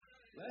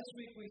Last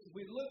week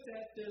we looked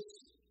at this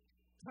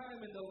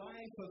time in the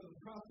life of the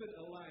prophet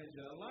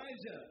Elijah.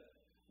 Elijah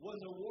was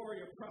a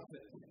warrior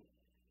prophet.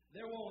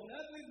 There won't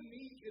nothing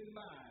meek and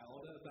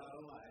mild about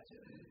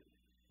Elijah.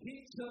 He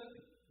took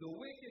the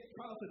wicked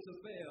prophets of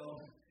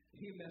Baal,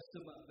 he messed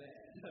them up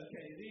bad.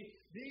 Okay,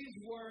 these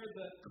were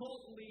the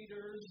cult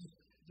leaders,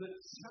 the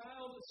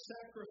child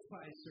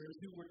sacrificers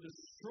who were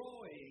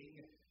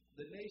destroying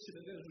the nation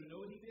of Israel. You know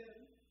what he did?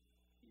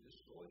 He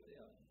destroyed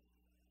them.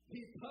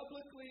 He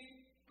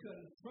publicly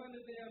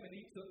confronted them and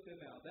he took them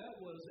out. That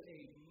was a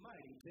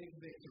mighty big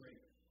victory.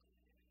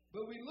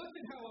 But we looked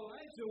at how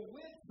Elijah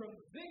went from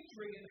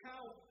victory and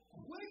how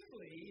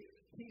quickly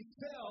he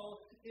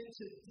fell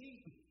into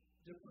deep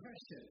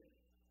depression.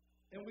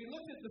 And we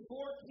looked at the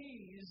four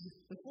keys,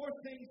 the four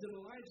things that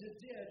Elijah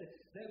did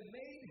that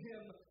made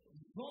him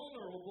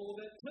vulnerable,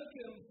 that took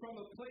him from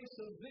a place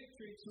of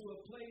victory to a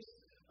place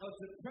of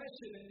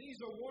depression. And these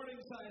are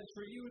warning signs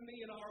for you and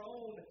me in our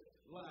own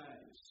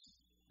lives.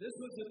 This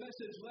was the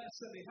message last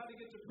Sunday, how to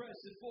get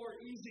depressed in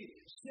 4 easy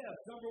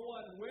steps. Number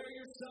 1, wear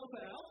yourself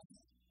out.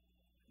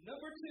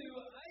 Number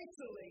 2,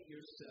 isolate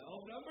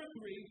yourself. Number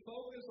 3,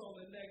 focus on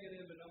the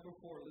negative. And number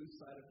 4, lose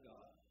sight of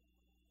God.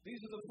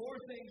 These are the 4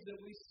 things that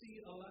we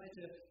see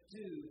Elijah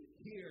do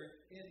here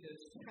in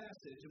this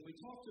passage. And we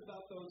talked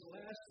about those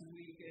last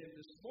week. And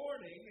this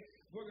morning,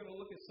 we're going to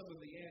look at some of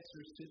the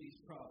answers to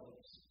these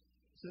problems.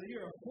 So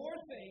here are 4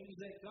 things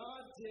that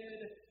God did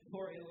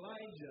for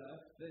Elijah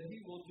that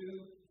he will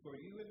do for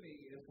you and me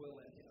if we'll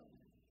let him.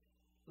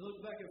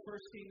 Look back at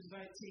 1 Kings 19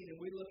 and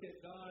we look at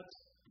God's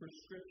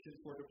prescription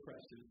for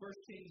depression.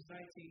 1 Kings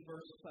 19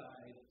 verse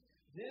 5.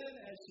 Then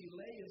as she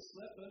lay and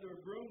slept under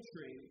a broom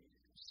tree,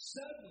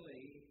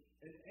 suddenly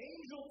an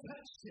angel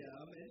touched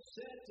him and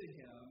said to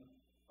him,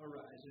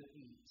 "Arise and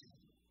eat."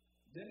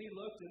 Then he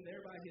looked, and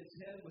there by his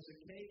head was a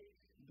cake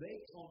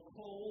baked on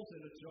coals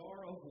and a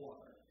jar of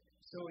water.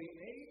 So he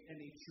ate and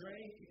he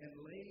drank and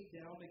lay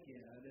down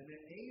again. And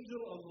an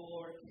angel of the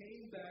Lord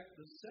came back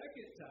the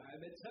second time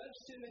and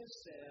touched him and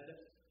said,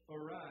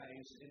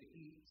 "Arise and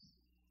eat,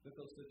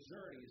 because the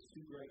journey is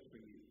too great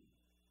for you."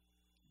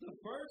 The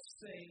first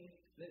thing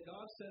that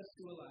God says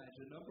to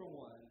Elijah, number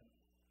 1,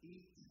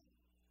 eat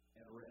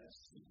and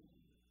rest.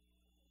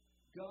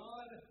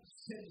 God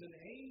sends an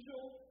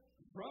angel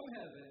from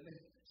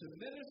heaven to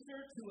minister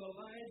to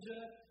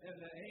Elijah, and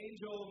the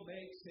angel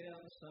makes him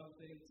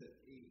something to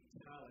eat.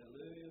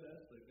 Hallelujah,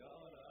 that's the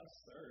God I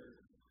serve.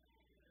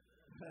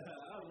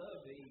 I love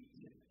to eat.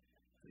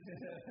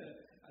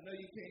 I know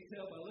you can't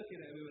tell by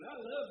looking at me, but I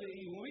love to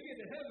eat. When we get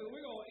to heaven,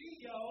 we're going to eat,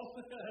 y'all.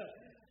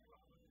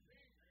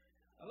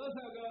 I love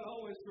how God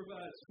always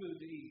provides food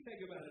to eat.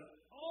 Think about it.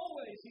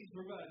 Always he's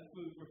providing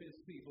food for his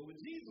people. When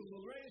Jesus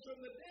was raised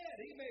from the dead,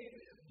 he made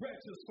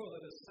breakfast for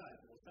the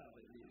disciples.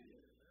 Hallelujah.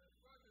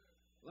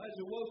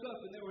 Elijah woke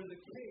up and there was a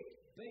cake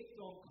baked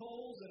on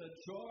coals and a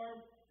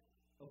jar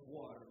of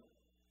water.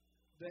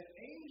 The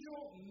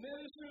angel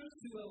ministers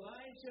to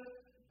Elijah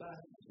by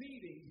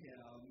feeding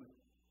him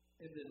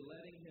and then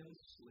letting him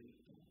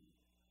sleep.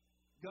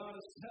 God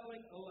is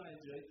telling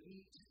Elijah,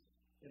 eat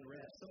and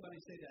rest. Somebody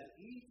say that,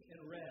 eat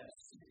and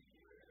rest.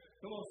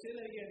 Come on, say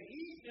that again,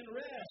 eat and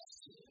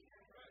rest.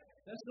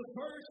 That's the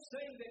first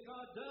thing that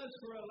God does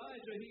for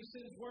Elijah. He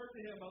sends word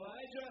to him,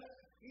 Elijah,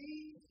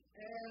 eat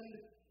and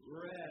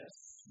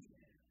rest.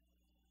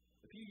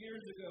 A few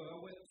years ago, I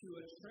went to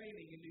a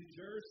training in New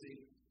Jersey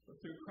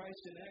through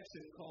Christ in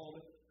Action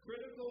called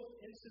Critical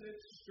Incident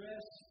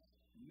Stress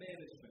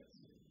Management.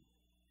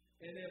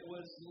 And it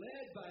was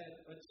led by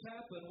a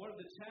chaplain, one of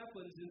the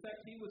chaplains. In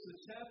fact, he was the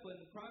chaplain,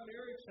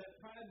 primary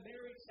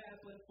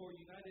chaplain for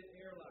United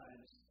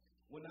Airlines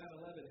when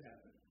 9/11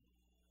 happened.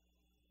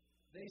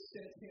 They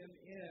sent him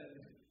in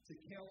to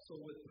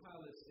counsel with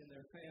pilots and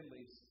their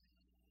families.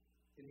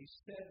 And he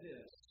said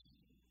this.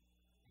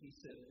 He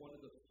said, one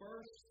of the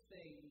first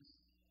things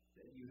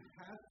that you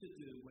have to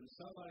do when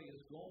somebody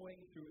is going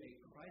through a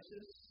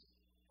crisis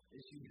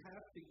is you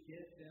have to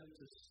get them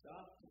to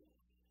stop,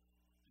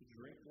 to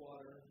drink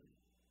water,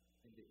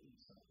 and to eat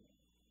something.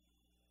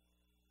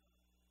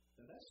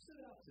 Now that stood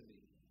out to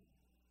me.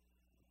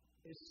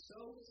 It's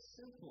so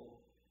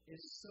simple.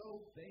 It's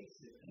so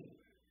basic.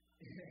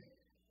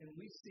 And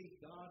we see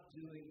God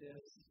doing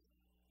this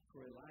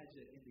for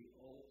Elijah in the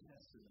Old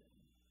Testament.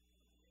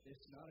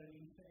 It's not a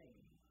new thing.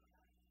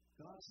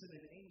 God sent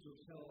an angel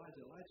to tell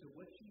Elijah, Elijah,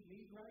 what you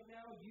need right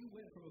now, you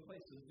went from a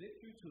place of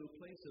victory to a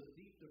place of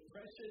deep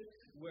depression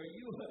where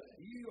you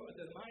are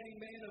the mighty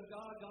man of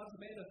God, God's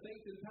man of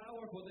faith and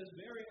power. For this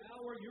very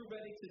hour, you're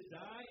ready to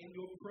die, and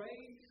you're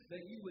praying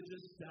that you would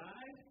just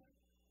die.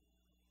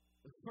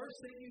 The first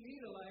thing you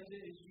need,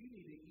 Elijah, is you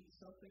need to eat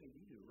something and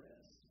you need to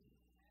rest.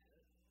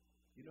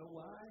 You know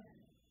why?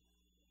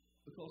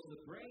 Because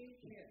the brain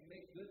can't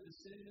make good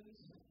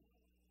decisions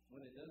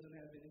when it doesn't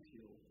have any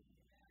fuel.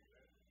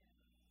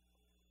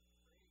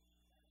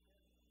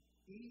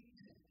 Eat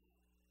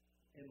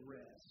and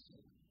rest.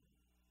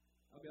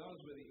 I'll be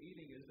honest with you,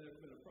 eating has never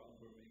been a problem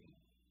for me.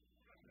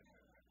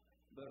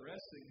 But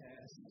resting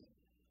has.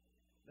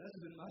 That's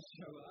been my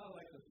struggle. I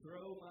like to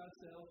throw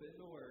myself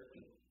into work.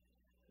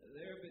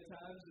 There have been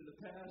times in the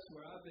past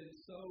where I've been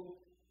so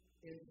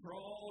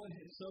enthralled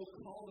and so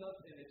caught up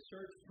in a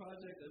church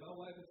project that my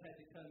wife has had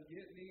to come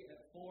get me at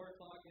 4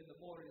 o'clock in the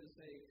morning and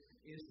say,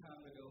 it's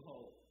time to go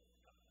home.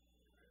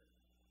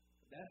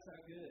 That's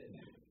not good.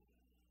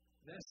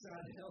 That's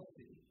not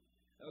healthy.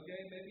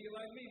 Okay, maybe you're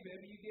like me.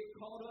 Maybe you get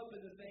caught up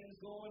in the things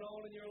going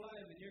on in your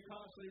life and you're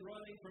constantly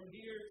running from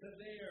here to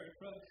there and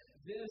from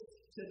this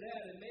to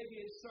that. And maybe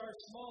it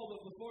starts small,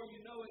 but before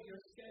you know it,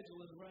 your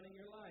schedule is running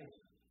your life.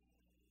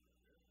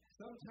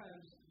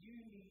 Sometimes you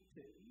need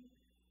to eat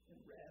and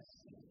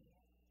rest.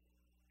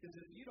 Because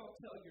if you don't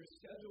tell your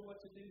schedule what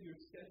to do, your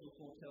schedule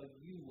won't tell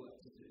you what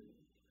to do.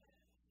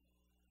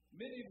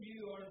 Many of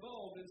you are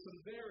involved in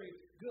some very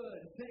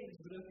good things,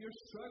 but if you're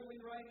struggling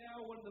right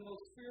now, one of the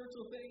most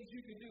spiritual things you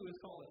can do is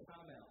call a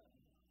timeout.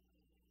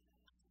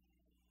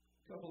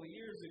 A couple of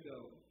years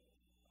ago,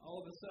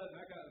 all of a sudden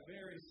I got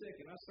very sick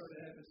and I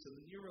started having some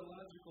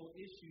neurological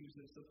issues,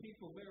 and some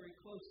people very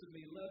close to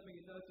me loved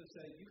me enough to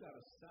say, you got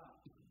to stop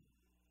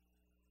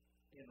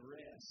and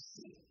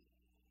rest.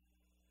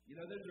 You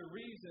know, there's a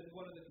reason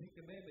one of the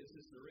commandments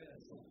is to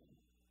rest.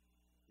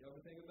 You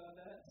ever think about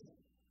that?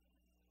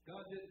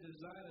 God didn't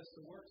design us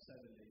to work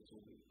 7 days a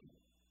week.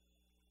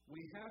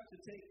 We have to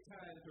take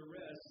time to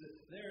rest.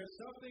 There is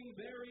something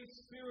very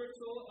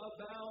spiritual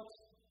about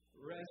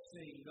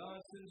resting. God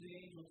sends the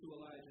angel to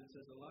Elijah and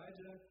says,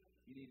 Elijah,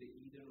 you need to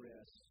eat and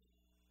rest.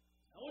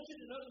 I want you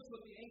to notice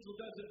what the angel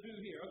doesn't do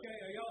here. Okay,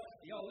 are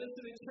y'all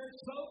listening, church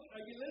folk?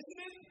 Are you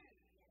listening?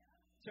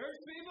 Church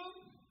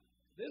people?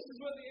 This is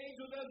what the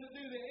angel doesn't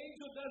do. The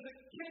angel doesn't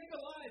kick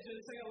Elijah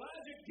and say,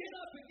 Elijah, get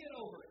up and get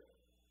over it.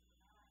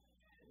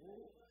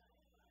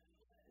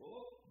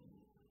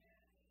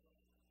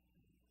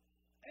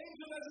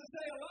 Angel doesn't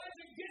say,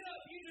 Elijah, get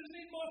up, you just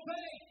need more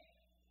faith.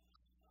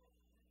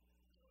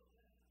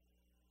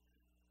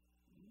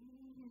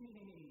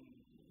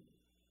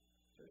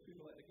 Church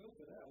people like to go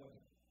for that one.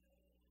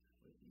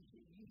 But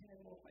if you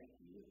had more faith,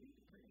 you would be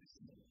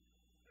depressed.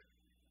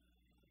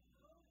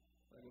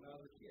 Like when I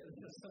was a kid,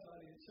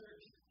 somebody in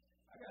church,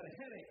 I got a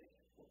headache.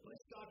 Well,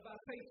 bless God, by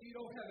faith you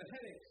don't have a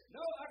headache.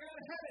 No, I got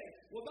a headache.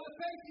 Well, by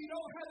faith you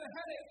don't have a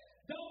headache.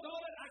 Don't know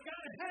it, I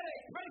got a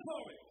headache. Pray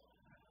for me.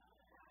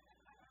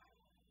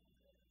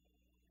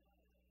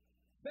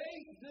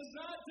 Faith does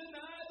not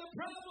deny the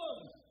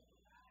problem.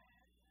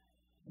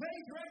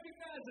 Faith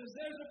recognizes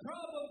there's a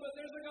problem, but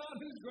there's a God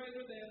who's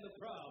greater than the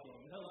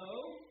problem.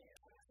 Hello?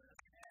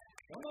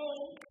 Come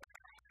on.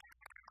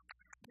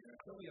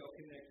 Some of y'all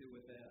connected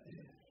with that.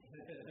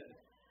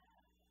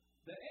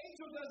 The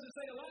angel doesn't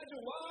say, Elijah,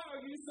 why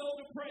are you so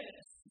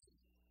depressed?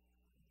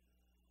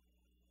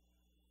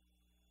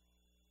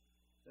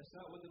 That's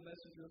not what the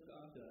messenger of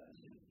God does.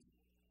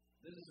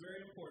 This is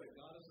very important.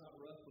 God is not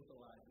rough with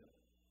Elijah.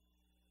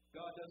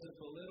 God doesn't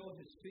belittle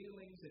his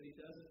feelings, and he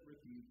doesn't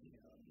rebuke him.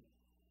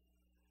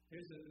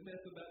 Here's the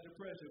myth about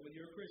depression. When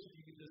you're a Christian,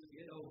 you can just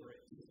get over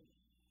it.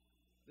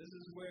 This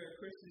is where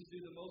Christians do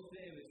the most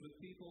damage with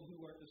people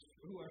who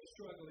are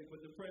struggling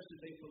with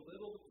depression. They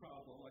belittle the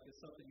problem like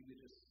it's something you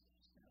can just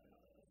snap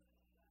out of.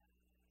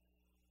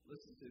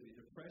 Listen to me.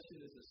 Depression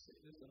is a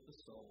sickness of the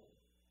soul.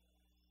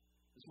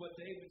 It's what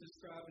David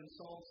described in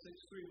Psalm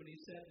 6:3 when he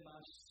said,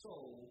 my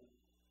soul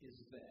is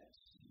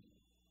vexed.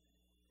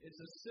 It's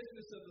a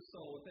sickness of the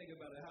soul. Think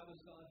about it. How does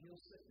God heal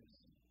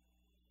sickness?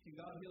 Can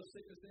God heal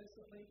sickness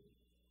instantly?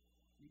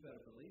 You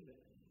better believe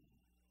it.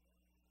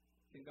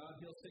 Can God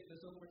heal sickness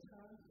over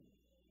time?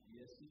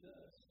 Yes, he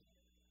does.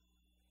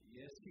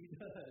 Yes, he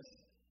does.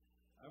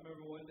 I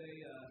remember one day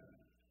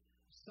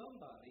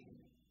somebody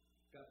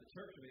got the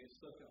church van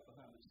stuck up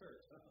behind the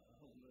church. I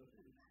don't know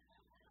who.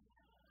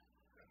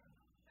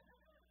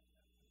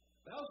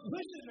 But I was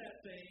pushing that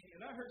thing,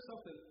 and I heard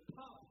something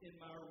pop in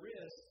my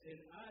wrist,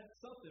 and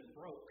something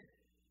broke.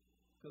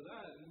 Because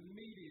I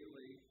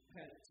immediately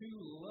had 2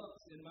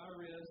 lumps in my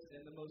wrist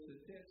and the most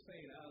intense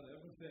pain I've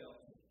ever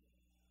felt.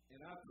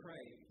 And I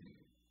prayed,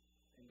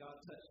 and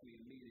God touched me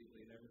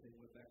immediately, and everything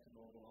went back to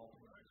normal. All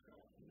things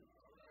gone.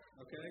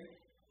 Okay?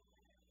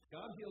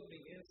 God healed me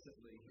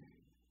instantly.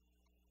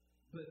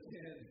 But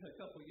then a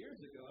couple years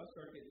ago, I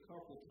started getting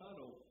carpal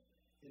tunnel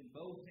in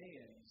both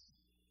hands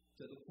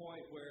to the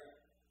point where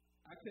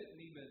I couldn't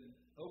even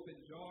open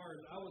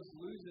jars. I was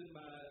losing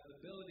my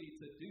ability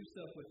to do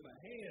stuff with my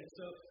hands.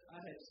 So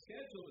I had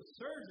scheduled a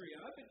surgery.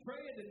 I've been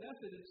praying and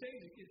nothing had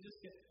changed.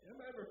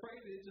 Anybody ever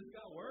prayed that it just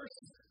got worse?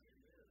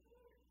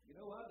 You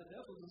know why? The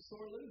devil's a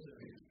sore loser.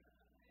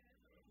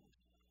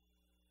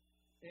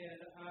 And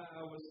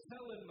I was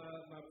telling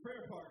my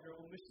prayer partner,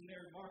 old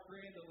missionary Mark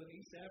Randall in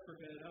East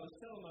Africa, and I was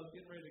telling him I was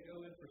getting ready to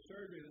go in for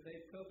surgery, and they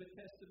COVID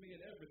tested me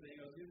and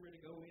everything. I was getting ready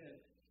to go in.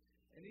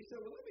 And he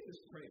said, well, let me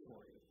just pray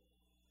for you.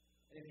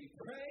 And he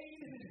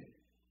prayed,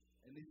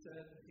 and he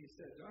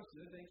said, Josh,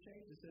 did anything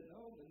change? He said,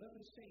 no,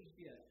 nothing's changed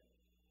yet.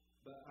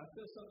 But I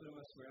feel something in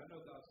my spirit. I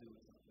know God's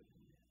doing something.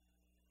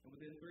 And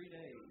within 3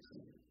 days,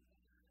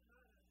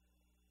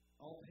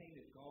 all pain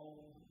is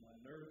gone, my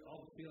nerves,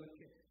 all the feeling,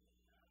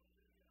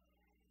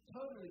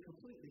 totally,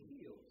 completely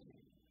healed.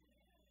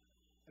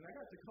 And I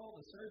got to call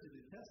the surgeon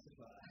and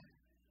testify.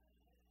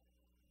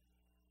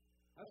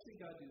 I've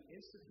seen God do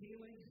instant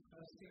healing.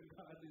 I've seen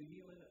God do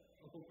healing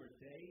over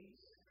days,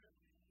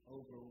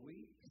 over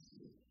weeks,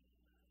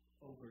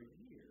 over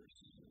years.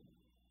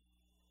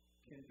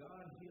 Can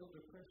God heal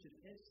depression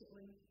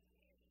instantly?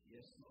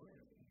 Yes, He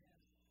can.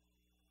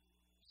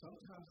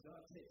 Sometimes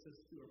God takes us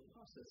through a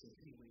process of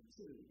healing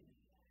too.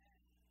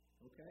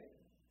 Okay?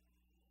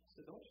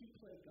 So don't you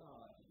play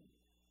God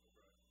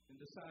and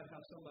decide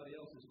how somebody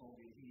else is going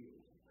to get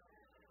healed.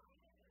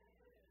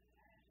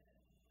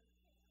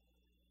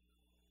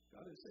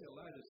 God didn't say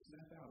Elijah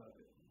snap out of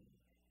it.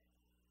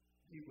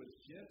 He was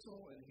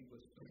gentle and he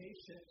was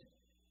patient.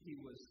 He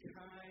was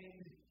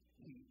kind.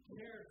 He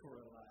cared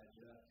for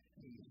Elijah.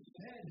 He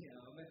fed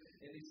him.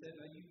 And he said,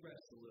 now you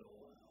rest a little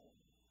while.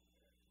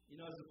 You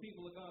know, as the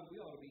people of God,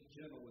 we ought to be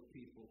gentle with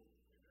people.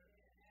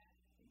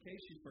 In case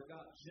you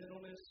forgot,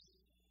 gentleness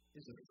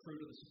is a fruit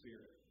of the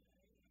Spirit.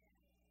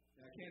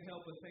 Now, I can't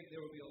help but think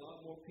there will be a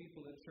lot more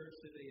people in church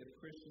today if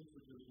Christians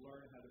would just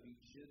learn how to be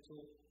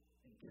gentle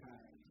and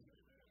kind.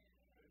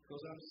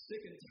 Because I'm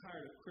sick and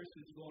tired of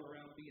Christians going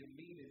around being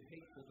mean and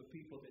hateful to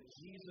people that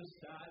Jesus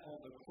died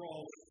on the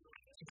cross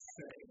to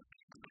save.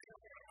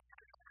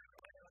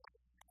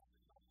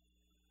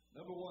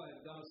 Number one,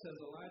 God says,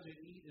 Elijah,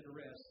 eat and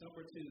rest.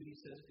 Number two, he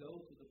says, go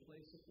to the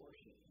place of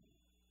worship.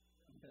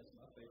 That's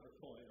my favorite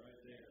point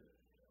right there.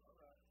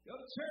 Go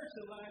to church,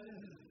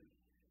 Elijah.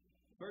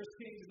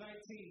 1 Kings 19,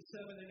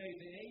 7 and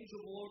 8. The angel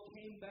of the Lord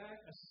came back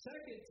a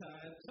second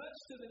time,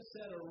 touched him and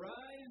said,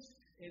 arise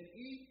and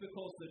eat,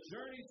 because the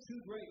journey is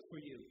too great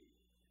for you.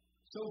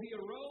 So he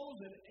arose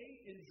and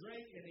ate and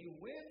drank, and he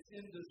went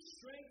in the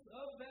strength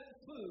of that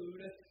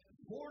food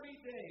 40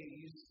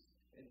 days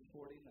and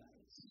 40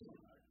 nights,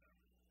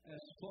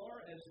 as far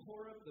as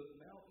Horeb, the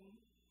mountain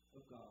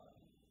of God.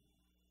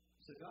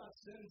 So God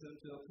sends him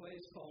to a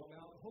place called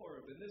Mount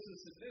Horeb. And this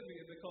is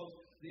significant because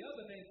the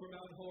other name for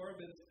Mount Horeb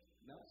is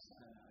Mount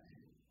Sinai.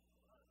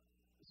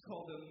 It's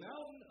called the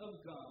Mountain of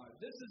God.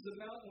 This is the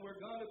mountain where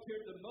God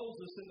appeared to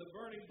Moses in the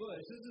burning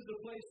bush. This is the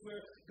place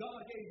where God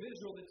gave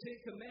Israel the Ten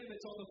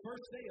Commandments on the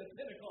first day of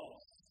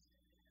Pentecost.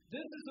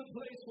 This is the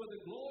place where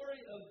the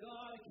glory of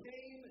God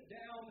came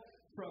down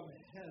from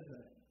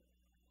heaven.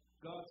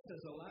 God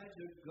says,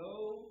 Elijah,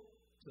 go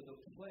to the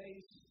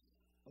place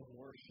of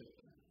worship.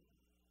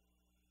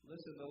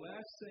 Listen, the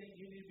last thing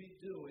you need to be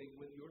doing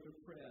when you're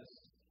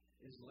depressed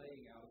is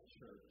laying out of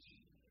church.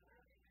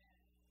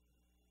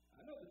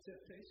 I know the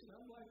temptation.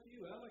 I'm like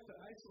you. I like to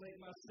isolate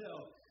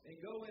myself and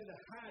go into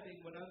hiding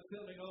when I'm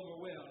feeling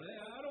overwhelmed.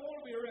 I don't want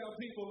to be around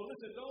people.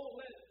 Listen, don't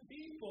let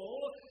people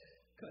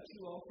cut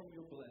you off from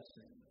your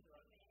blessing.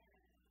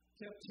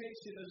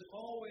 Temptation is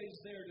always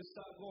there to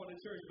stop going to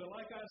church. But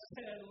like I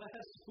said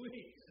last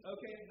week,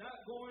 okay,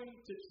 not going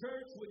to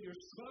church when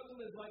you're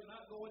struggling is like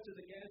not going to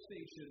the gas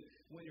station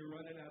when you're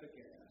running out of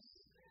gas.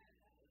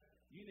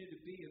 You need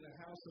to be in the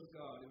house of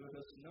God.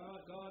 Because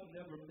God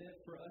never meant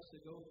for us to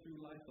go through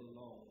life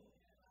alone.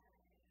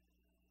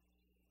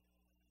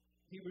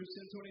 Hebrews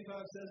 10:25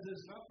 says this,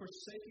 not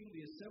forsaking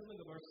the assembling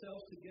of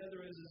ourselves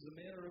together as is the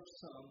manner of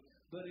some,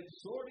 but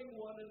exhorting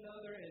one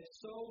another, and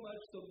so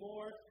much the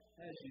more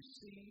as you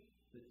see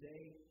the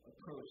day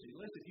approaching.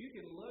 Listen, you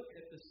can look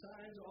at the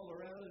signs all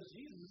around us.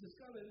 Jesus is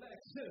coming back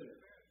soon.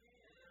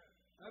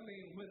 I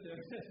mean, when the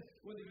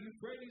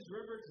Euphrates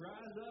River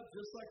dries up,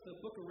 just like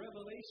the book of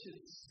Revelation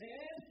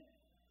said,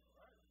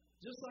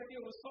 just like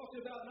it was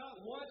talked about not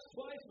once,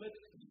 twice, but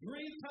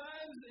 3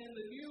 times in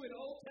the New and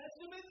Old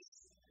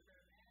Testaments.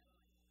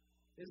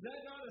 Is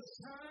that not a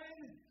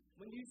sign?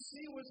 When you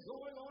see what's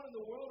going on in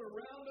the world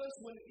around us,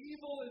 when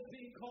evil is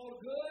being called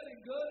good and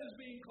good is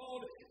being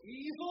called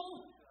evil,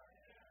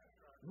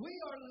 we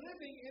are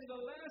living in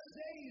the last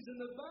days, and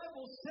the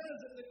Bible says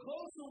that the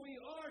closer we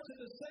are to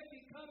the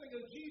second coming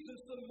of Jesus,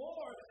 the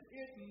more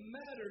it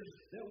matters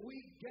that we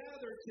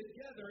gather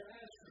together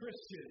as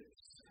Christians.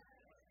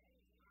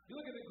 You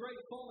look at the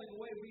great falling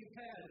away we've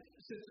had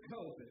since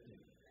COVID.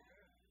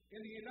 In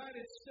the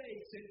United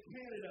States, in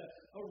Canada,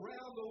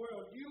 around the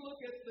world, you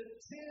look at the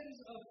tens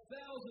of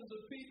thousands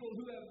of people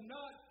who have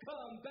not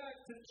come back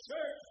to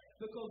church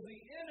because the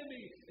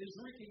enemy is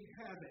wreaking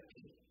havoc.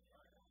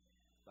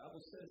 The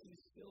Bible says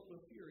he's filled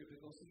with fury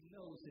because he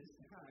knows his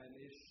time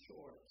is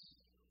short.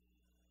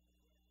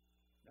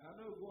 Now, I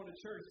know going to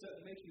church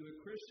doesn't make you a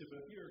Christian,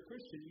 but if you're a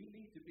Christian, you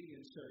need to be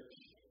in church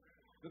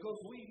because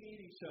we need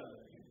each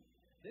other.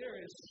 There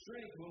is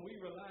strength when we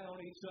rely on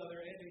each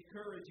other and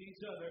encourage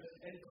each other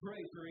and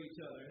pray for each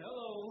other.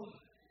 Hello.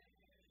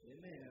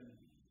 Amen.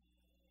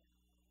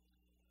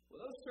 Well,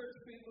 those church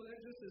people,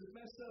 they're just as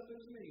messed up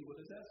as me. Well,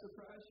 does that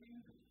surprise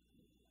you?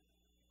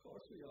 Of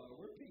course we are.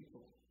 We're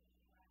people.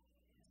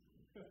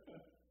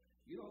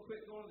 You don't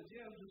quit going to the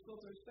gym just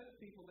because there's fat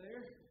people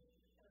there.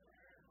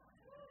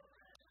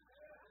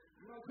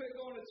 You don't quit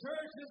going to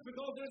church just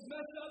because there's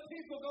messed up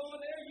people going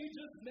there. You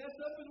just messed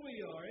up as we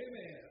are.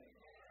 Amen.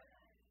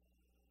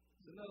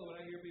 Another one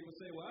I hear people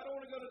say, well, I don't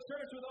want to go to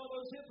church with all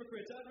those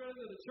hypocrites. I'd rather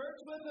go to church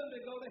with them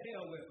than go to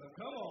hell with them.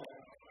 Come on.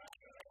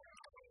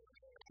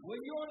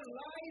 When your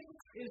life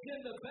is in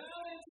the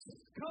balance,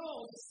 come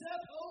on,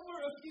 step over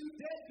a few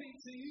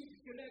deadbeats so you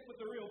can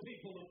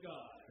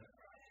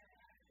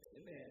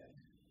Amen.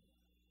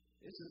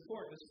 It's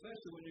important,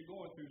 especially when you're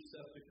going through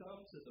stuff, to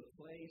come to the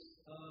place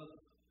of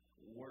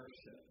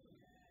worship.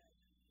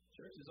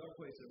 Church is our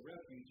place of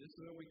refuge. This is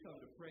where we come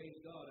to praise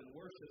God and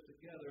worship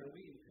together, and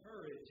we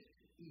encourage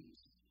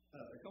each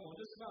other. Come on,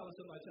 just smile at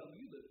somebody, tell them,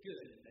 you look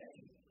good today.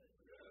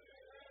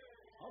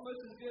 Almost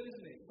as good as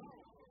me.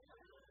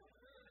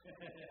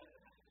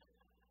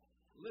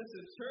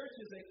 Listen, church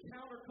is a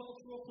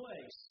countercultural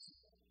place.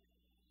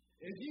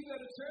 If you go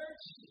to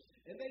church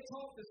and they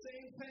talk the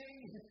same thing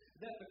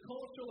that the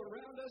culture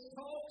around us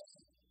talks,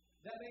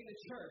 that ain't a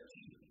church.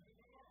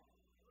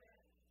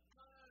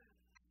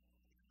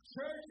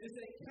 Church is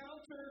a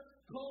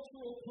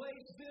countercultural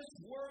place. This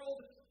world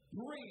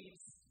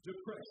breeds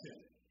depression.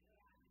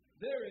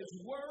 There is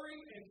worry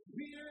and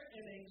fear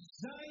and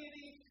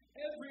anxiety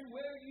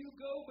everywhere you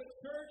go, but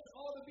church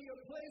ought to be a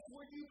place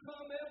where you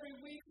come every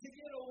week to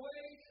get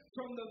away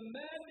from the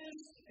madness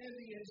and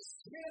the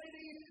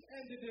insanity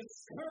and the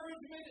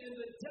discouragement and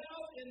the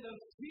doubt and the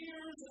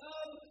fears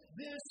of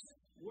this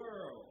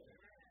world.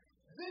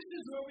 This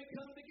is where we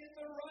come to get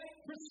the right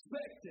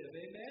perspective.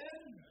 Amen?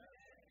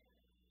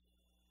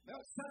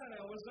 Mount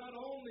Sinai was not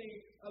only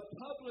a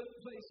public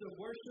place of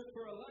worship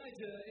for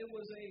Elijah, it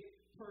was a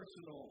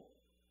personal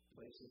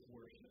place of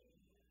worship.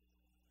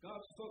 God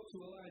spoke to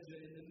Elijah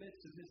in the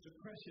midst of his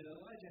depression.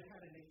 Elijah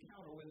had an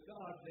encounter with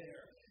God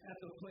there at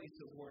the place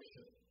of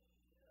worship.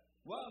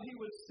 While he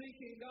was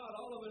seeking God,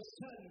 all of a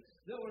sudden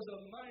there was a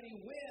mighty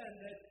wind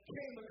that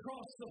came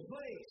across the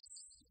place.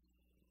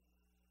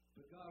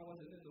 But God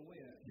wasn't in the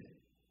wind.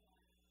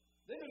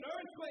 Then an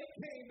earthquake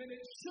came and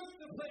it shook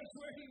the place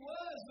where he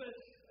was, but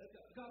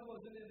God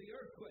wasn't in the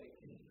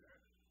earthquake.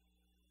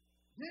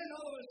 Then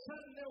all of a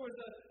sudden there was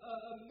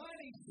a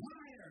mighty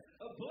fire,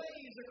 a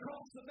blaze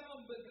across the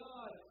mountain, but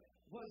God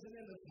wasn't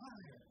in the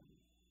fire.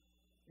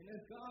 And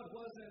if God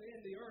wasn't in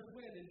the earth,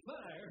 wind, and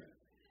fire,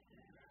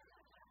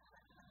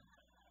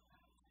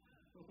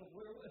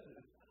 where was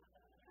it?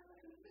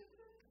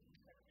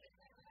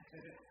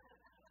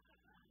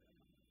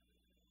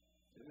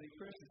 Too many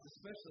Christians,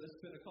 especially as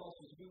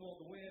Pentecostals, we want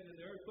the wind and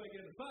the earthquake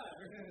and the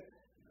fire.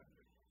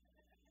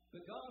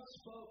 But God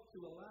spoke to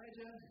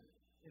Elijah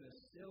in a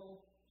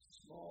still,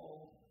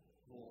 small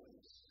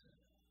voice.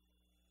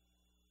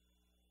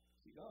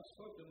 See, God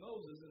spoke to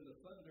Moses in the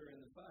thunder and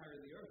the fire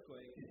and the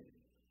earthquake.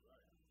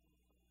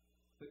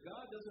 But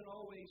God doesn't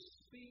always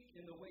speak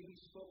in the way He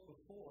spoke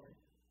before.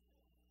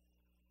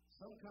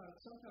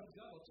 Sometimes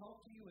God will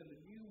talk to you in a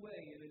new way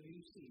in a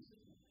new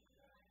season.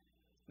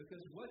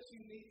 Because what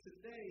you need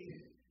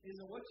today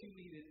isn't what you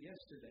needed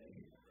yesterday.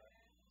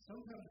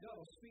 Sometimes God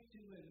will speak to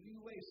you in a new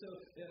way. So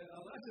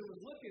Elijah was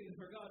looking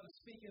for God to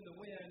speak in the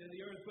wind and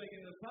the earthquake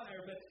and the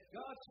fire, but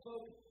God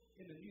spoke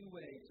in a new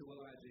way to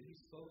Elijah. He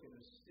spoke in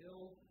a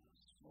still,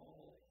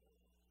 small,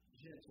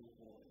 gentle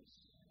voice.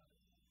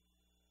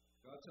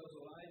 God tells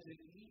Elijah,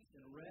 eat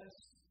and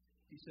rest.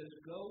 He says,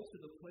 go to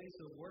the place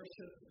of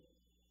worship.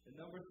 And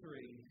number 3,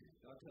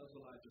 God tells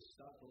Elijah,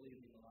 stop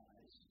believing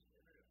lies.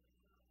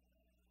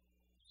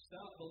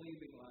 Stop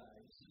believing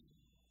lies.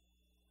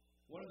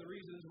 One of the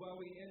reasons why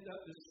we end up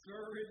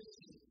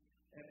discouraged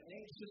and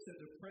anxious and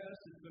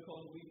depressed is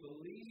because we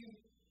believe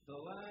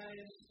the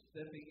lies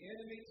that the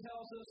enemy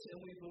tells us, and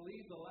we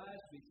believe the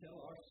lies we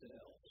tell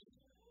ourselves.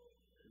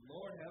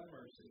 Lord have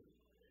mercy.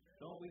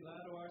 Don't we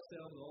lie to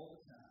ourselves all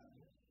the time?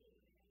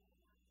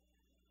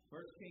 1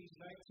 Kings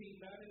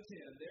 19, 9 and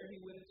 10. There he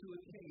went into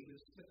a cave and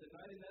spent the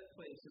night in that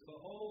place. And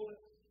behold,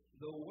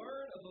 the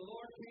word of the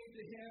Lord came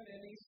to him, and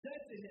he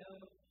said to him,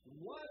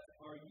 what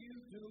are you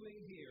doing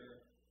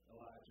here,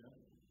 Elijah?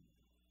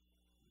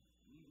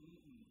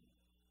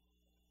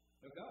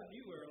 Now God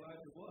knew where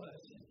Elijah was.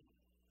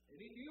 And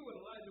he knew what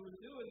Elijah was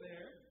doing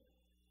there.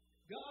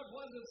 God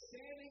wasn't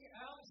standing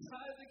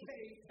outside the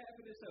cave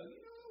tapping his toe.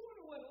 I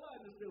wonder what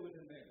Elijah's doing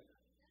in there.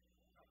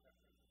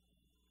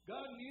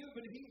 God knew,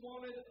 but he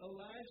wanted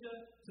Elijah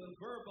to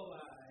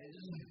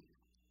verbalize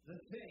the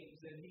things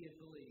that he had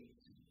believed.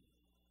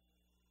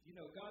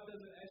 God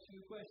doesn't ask you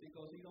a question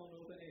because he don't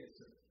know the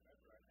answer.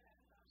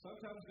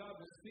 Sometimes God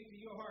will speak to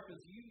your heart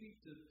because you need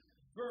to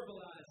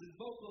verbalize and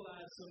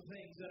vocalize some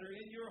things that are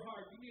in your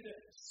heart. You need to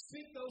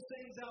speak those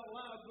things out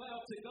loud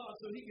to God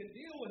so he can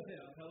deal with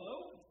them. Hello?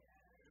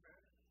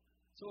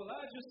 So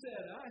Elijah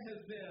said, I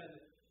have been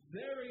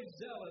very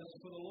zealous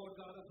for the Lord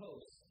God of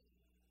hosts.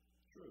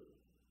 True.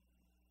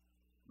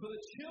 For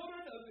the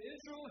children of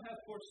Israel have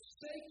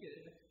forsaken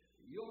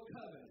your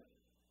covenant.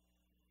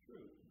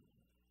 True.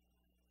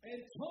 And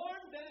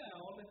torn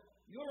down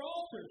your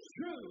altars.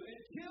 True. And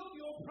killed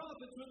your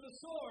prophets with the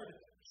sword.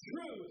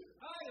 True.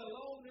 I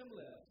alone am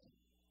left.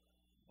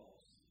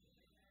 False.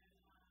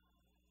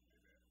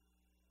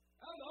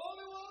 I'm the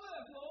only one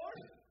left, Lord.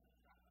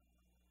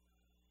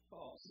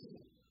 False.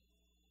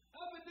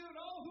 I've been doing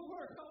all the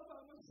work all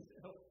by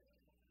myself.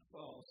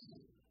 False.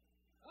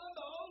 I'm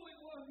the only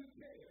one who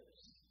cares.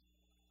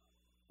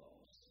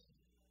 False.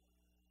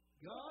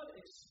 God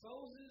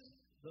exposes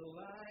the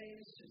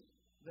lies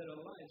that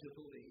Elijah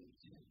believed.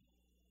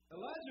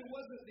 Elijah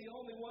wasn't the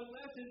only one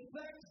left. In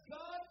fact,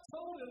 God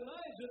told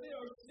Elijah there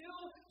are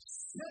still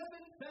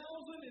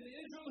 7,000 in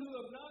Israel who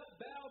have not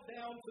bowed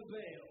down to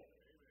Baal.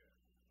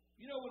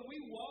 You know, when we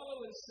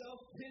wallow in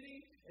self-pity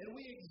and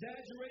we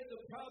exaggerate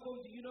the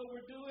problem, do you know what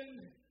we're doing?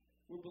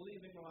 We're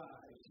believing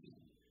lies.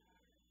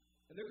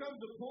 And there comes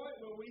a point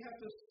where we have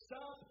to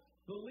stop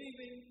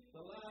believing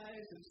the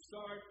lies and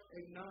start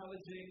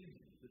acknowledging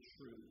the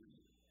truth.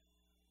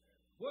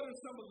 What are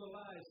some of the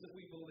lies that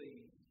we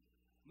believe?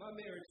 My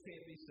marriage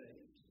can't be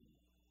saved.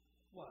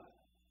 Why?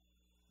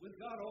 With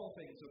God, all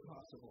things are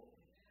possible.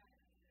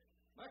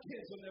 My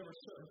kids will never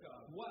serve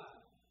God. Why?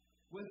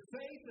 With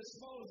faith as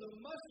small as a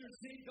mustard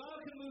seed, God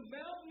can move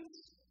mountains.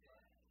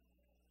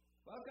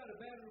 Well, I've got a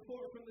bad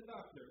report from the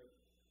doctor.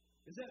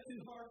 Is that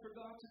too hard for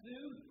God to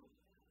do?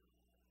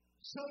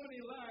 So many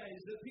lies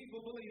that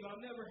people believe.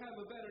 I'll never have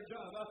a better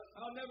job.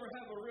 I'll never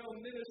have a real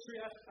ministry.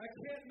 I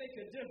can't make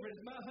a difference.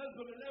 My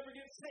husband will never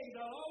get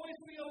saved. I'll always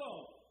be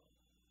alone.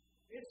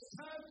 It's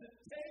time to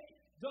take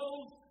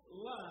those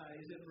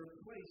lies and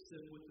replace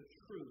them with the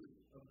truth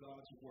of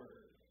God's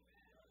Word.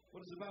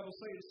 What does the Bible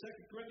say in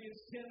 2 Corinthians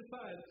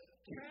 10:5?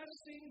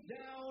 Casting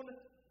down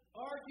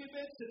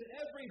arguments and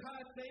every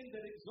high thing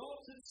that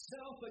exalts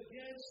itself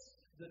against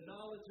the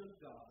knowledge of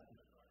God.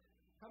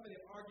 How many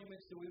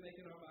arguments do we make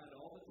in our mind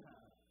all the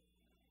time?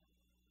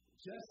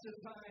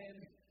 Justifying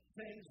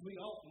things we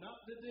ought not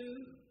to do,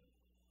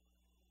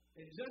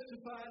 and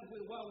justifying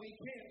why we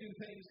can't do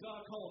things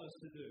God called us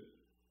to do.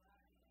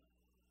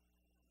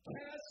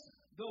 Cast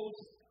those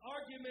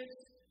arguments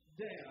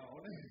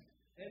down,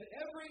 and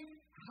every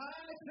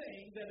high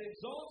thing that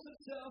exalts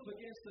itself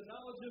against the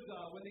knowledge of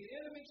God. When the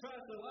enemy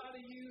tries to lie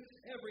to you,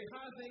 every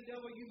high thing,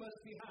 devil, you must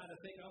be high to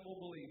think I'm going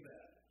to believe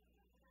that.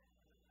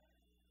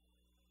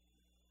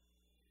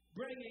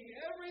 Bringing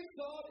every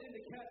thought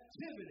into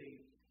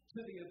captivity to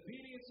the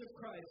obedience of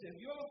Christ. If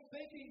your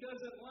thinking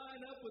doesn't line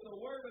up with the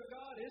Word of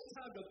God, it's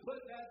time to put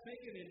that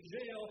thinking in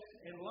jail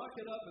and lock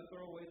it up and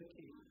throw away the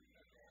key.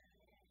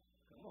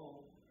 Come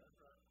on.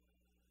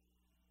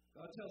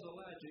 God tells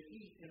Elijah,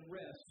 eat and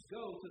rest.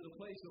 Go to the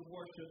place of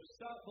worship.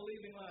 Stop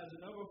believing lies.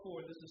 And number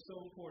 4, this is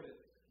so important,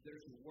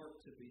 there's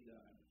work to be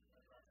done.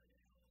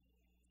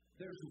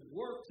 There's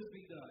work to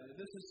be done. And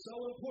this is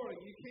so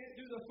important. You can't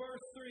do the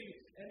first 3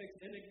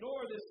 and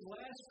ignore this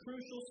last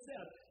crucial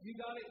step. You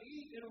got to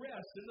eat and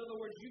rest. In other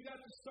words, you got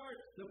to start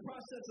the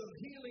process of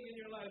healing in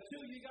your life.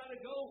 2, you got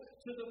to go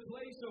to the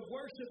place of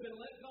worship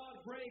and let God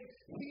bring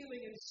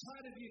healing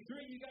inside of you. 3,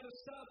 you got to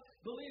stop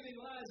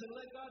believing lies and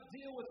let God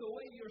deal with the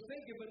way you're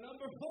thinking. But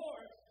number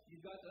 4,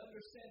 you've got to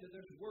understand that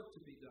there's work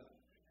to be done.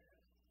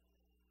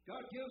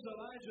 God gives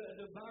Elijah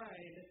a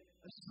divine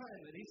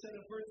assignment. He said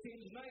in 1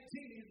 Kings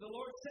 19, the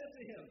Lord said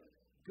to him,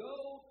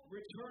 go,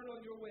 return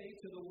on your way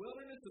to the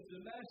wilderness of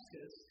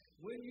Damascus.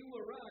 When you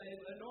arrive,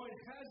 anoint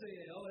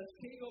Hazael as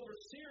king over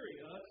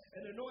Syria,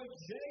 and anoint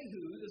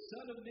Jehu, the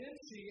son of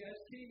Nimshi, as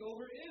king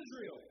over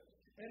Israel.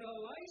 And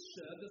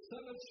Elisha, the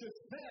son of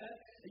Shaphat,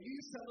 you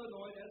shall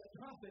anoint as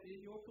prophet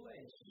in your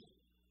place.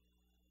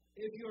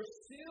 If you're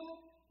still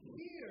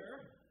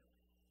here,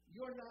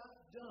 you're not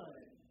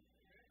done.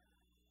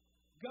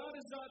 God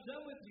is not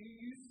done with you.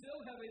 You still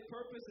have a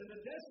purpose and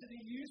a destiny.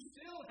 You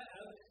still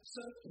have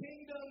some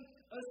kingdom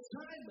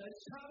assignments.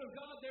 Child of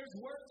God, there's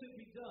work to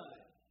be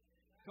done.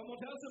 Come on,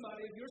 tell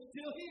somebody, if you're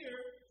still here,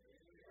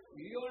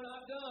 you're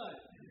not done.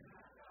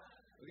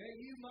 Okay,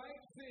 you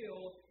might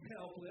feel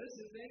helpless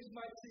and things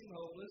might seem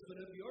hopeless, but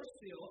if you're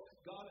still,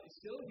 God is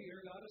still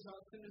here. God is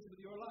not finished with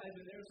your life,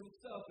 and there's some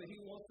stuff that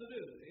He wants to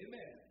do.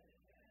 Amen.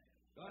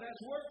 God has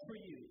work for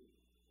you.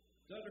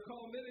 Dr.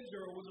 Carl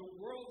Menninger was a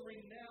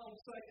world-renowned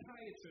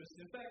psychiatrist.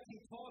 In fact, he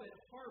taught at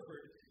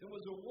Harvard and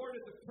was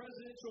awarded the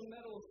Presidential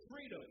Medal of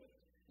Freedom.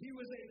 He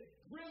was a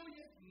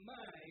brilliant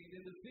mind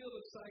in the field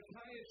of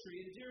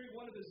psychiatry, and during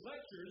one of his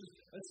lectures,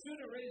 a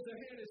student raised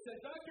their hand and said,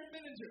 Dr.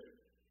 Menninger,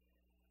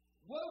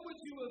 what would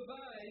you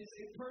advise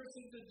a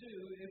person to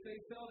do if they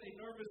felt a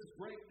nervous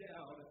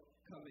breakdown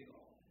coming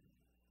on?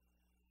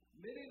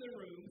 Many in the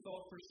room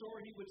thought for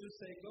sure he would just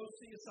say, go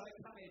see a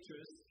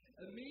psychiatrist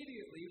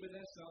immediately, but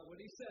that's not what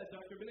he said.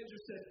 Dr. Menninger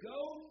said,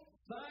 go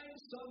find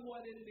someone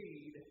in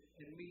need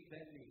and meet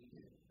that need.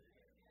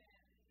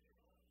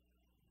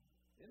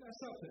 Isn't that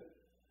something?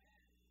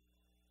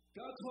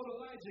 God told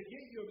Elijah,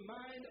 get your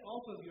mind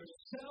off of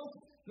yourself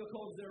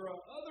because there are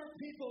other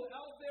people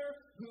out there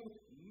who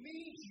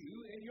need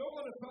you, and you're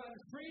going to find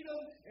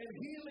freedom and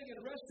healing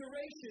and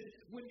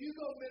restoration when you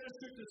go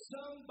minister to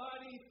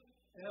somebody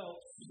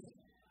else.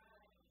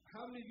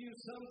 How many of you,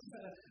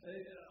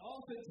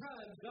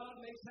 oftentimes, God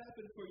makes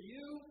happen for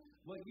you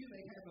what you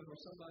make happen for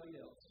somebody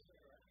else?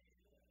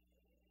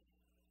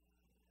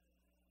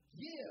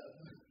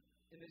 Give,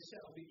 and it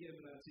shall be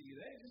given unto you.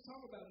 They ain't just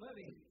talking about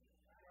money.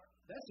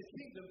 That's a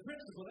kingdom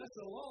principle. That's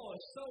the law of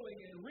sowing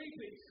and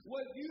reaping.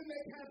 What you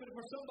make happen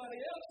for somebody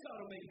else, God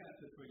will make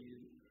happen for you.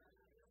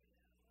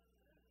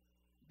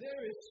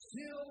 There is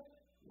still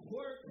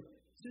work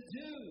to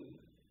do.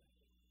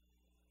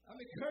 I'm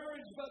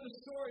encouraged by the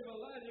story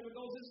of Elijah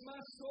because it's my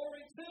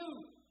story too.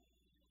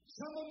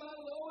 Some of my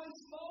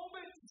lowest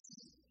moments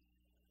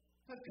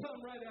have come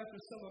right after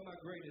some of my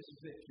greatest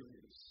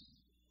victories.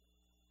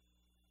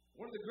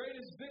 One of the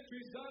greatest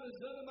victories God has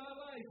done in my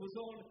life was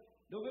on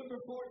November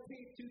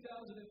 14th,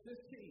 2015.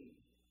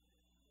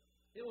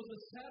 It was a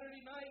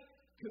Saturday night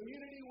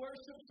community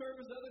worship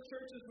service. Other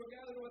churches were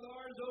gathered with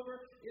ours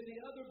over in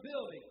the other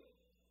building.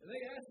 And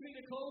they asked me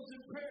to close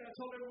in prayer. And I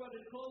told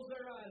everybody to close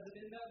their eyes. And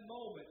in that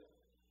moment,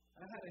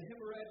 I had a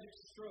hemorrhagic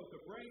stroke.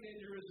 A brain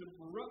aneurysm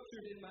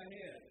ruptured in my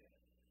head.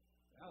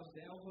 I was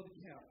down for the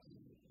count.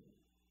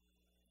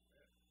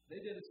 They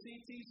did a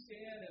CT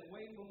scan at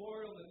Wayne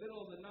Memorial in the middle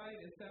of the night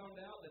and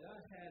found out that I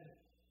had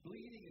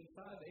bleeding in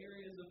 5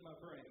 areas of my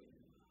brain.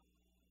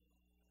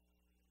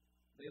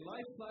 They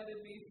life-flighted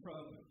me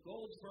from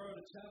Goldsboro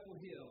to Chapel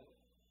Hill,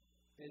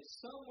 and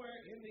somewhere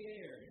in the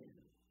air,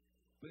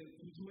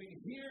 between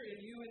here and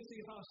UNC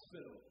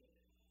Hospital,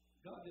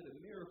 God did a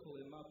miracle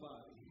in my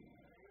body.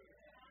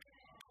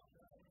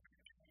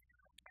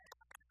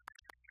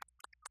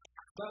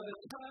 By the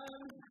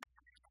time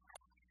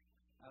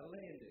I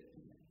landed,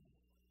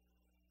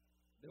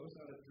 there was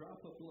not a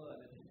drop of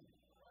blood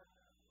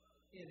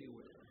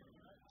anywhere.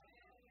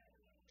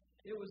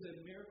 It was a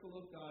miracle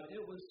of God.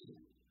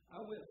 I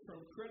went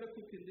from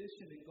critical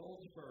condition in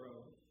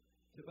Goldsboro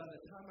to by the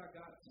time I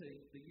got to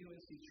the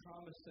UNC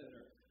Trauma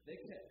Center, they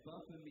kept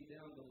bumping me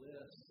down the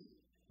list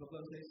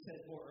because they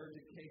said more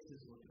urgent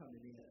cases were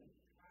coming in.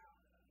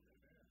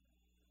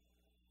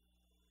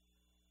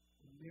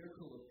 The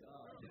miracle of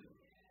God.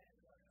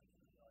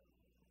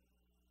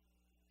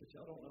 But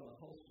y'all don't know the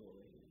whole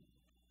story.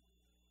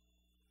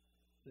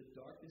 The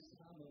darkest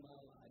time of my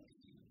life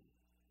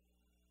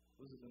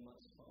was in the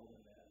months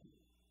following that.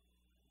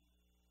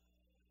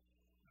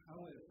 I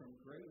went from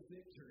great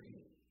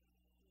victory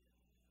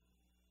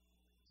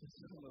to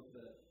some of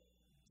the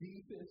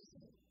deepest,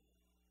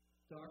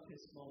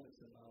 darkest moments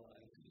in my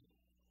life.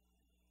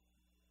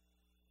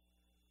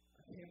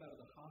 I came out of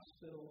the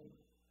hospital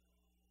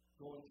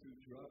going through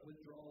drug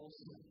withdrawals,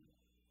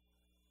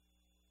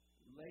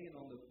 laying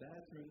on the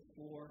bathroom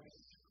floor,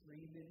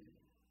 screaming.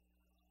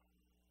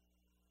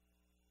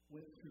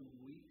 Went through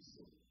weeks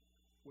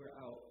where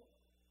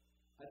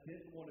I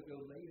didn't want to go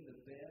lay in the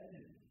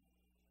bed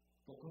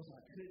because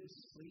I couldn't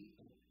sleep.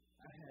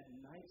 I had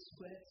night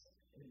sweats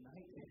and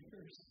night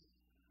terrors.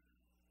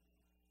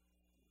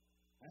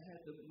 I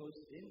had the most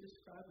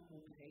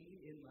indescribable pain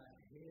in my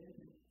head,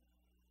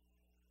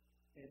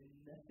 and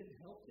nothing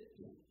helped it.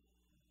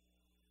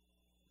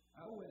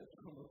 I went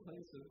from a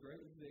place of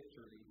great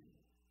victory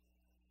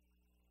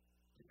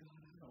to God,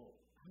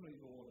 I don't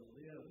even want to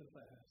live if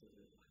I have to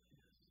live like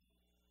this.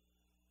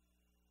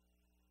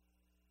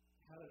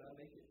 How did I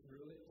make it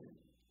through it?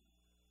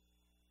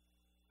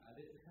 I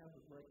didn't have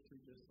a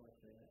breakthrough just like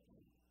that.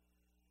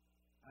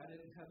 I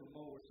didn't have a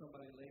moment where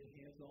somebody laid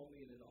hands on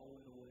me and it all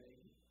went away.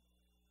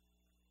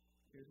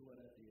 Here's what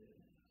I did.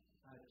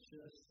 I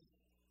just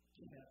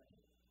kept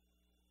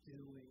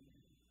doing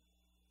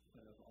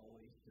what I've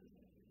always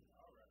done.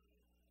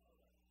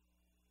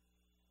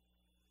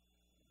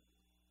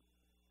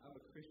 I'm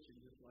a Christian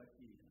just like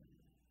you.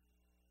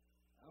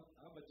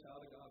 I'm a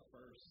child of God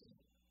first.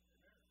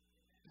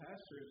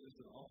 Pastor is just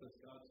an office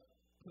God's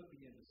put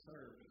me in to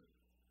serve.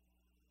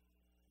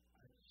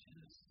 I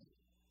just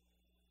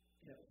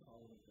kept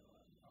following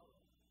God.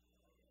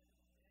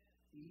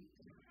 Eat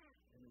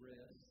and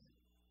rest.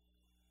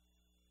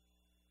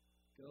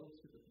 Go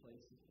to the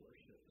place of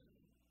worship.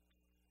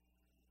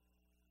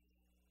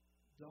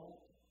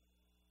 Don't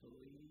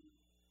believe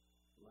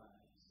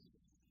lies.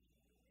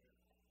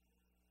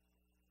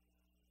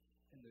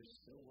 And there's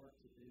still work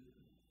to do.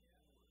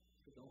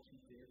 So don't you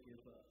dare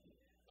give up.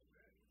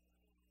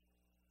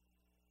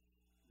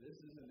 This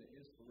isn't an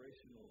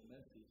inspirational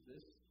message.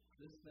 This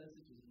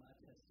message is my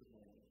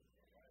testimony.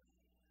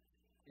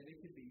 And it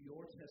can be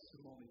your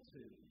testimony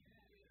too.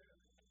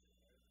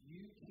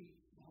 You keep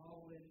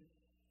following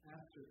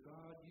after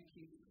God. You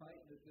keep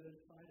fighting the good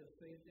fight of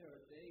faith. There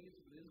are days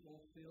when it's going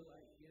to feel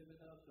like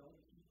giving up.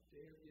 Don't you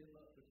dare give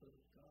up because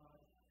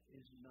God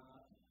is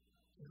not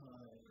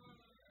done.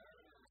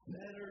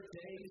 Better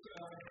days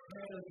are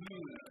ahead of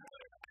you.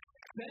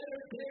 Better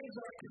days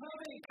are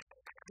coming.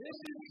 This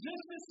is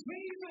just a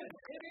season,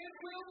 and it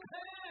will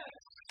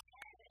pass.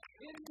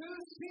 In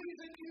due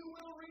season, you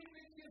will reap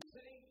if you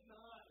faint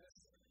not.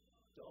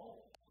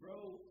 Don't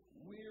grow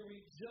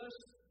weary.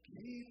 Just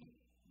keep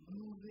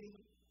moving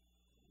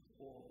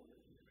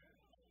forward.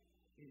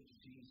 In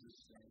Jesus'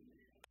 name.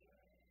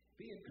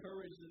 Be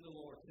encouraged in the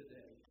Lord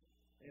today.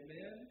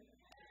 Amen?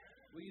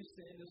 Will you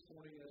stand this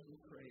morning as we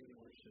pray and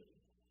worship?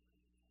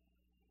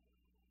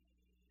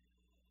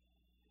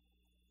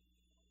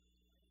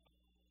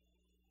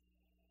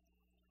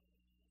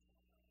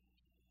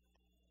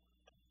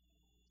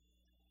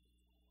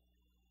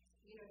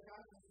 You know,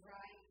 God was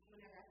right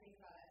whenever I think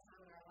about that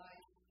time in our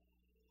life.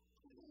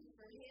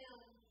 For him,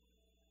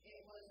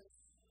 it was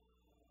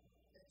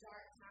a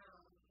dark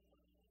time.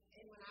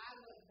 And when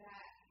I look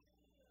back,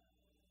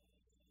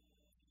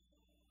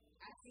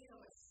 I see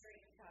how much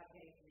strength God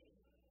gave me.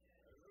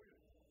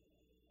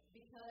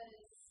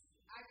 Because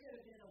I could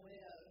have been a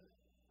widow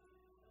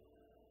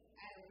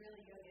at a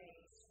really young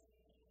age.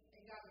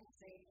 And God was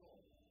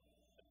faithful.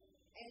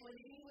 And when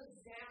he was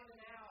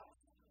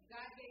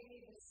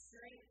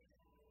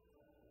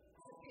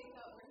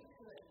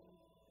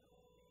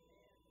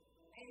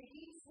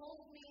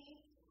told me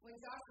when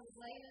Josh was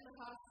laying in the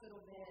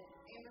hospital bed,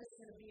 Amber's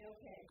going to be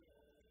okay.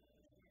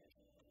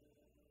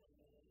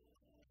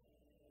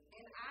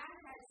 And I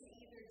had to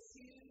either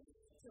choose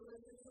to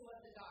listen to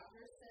what the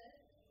doctor said,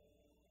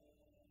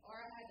 or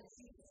I had to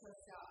choose to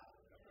trust God.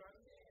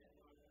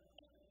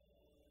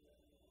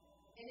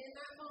 And in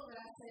that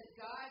moment, I said,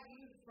 God,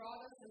 you've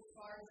brought us as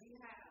far as you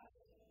have.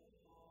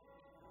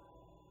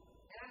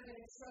 And I'm going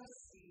to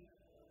trust you.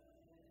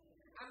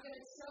 I'm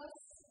going to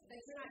trust that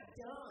you're not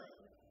done.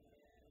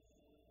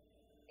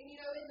 And you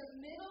know, in the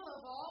middle of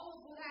all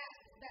of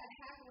that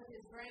happened with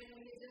his brain,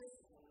 we had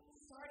just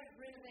started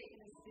renovating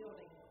this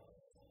building.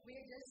 We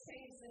had just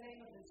changed the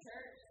name of the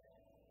church.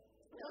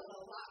 There was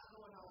a lot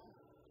going on.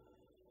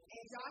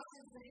 And Josh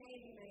is the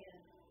handyman.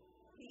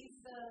 He's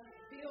the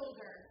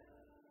builder.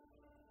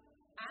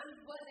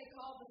 I'm what they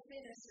call the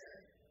finisher.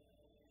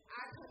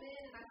 I come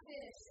in and I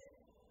finish it.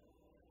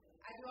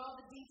 I do all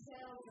the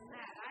details and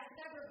that. I've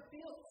never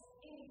built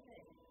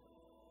anything.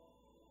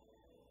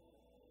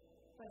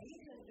 But he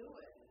can do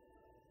it.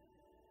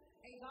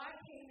 And God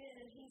came in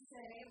and he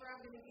said, Amber,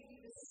 I'm going to give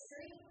you the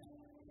strength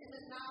and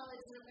the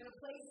knowledge, and I'm going to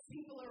place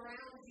people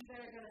around you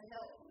that are going to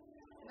help.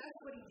 And that's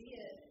what he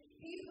did.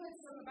 He put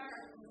some of our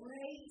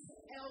great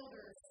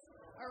elders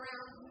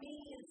around me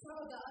and some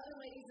of the other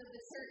ladies of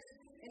the church,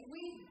 and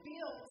we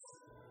built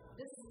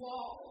this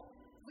wall.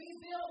 We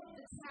built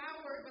the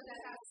tower that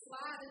has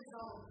sliders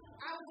on.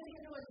 I was going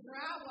to do a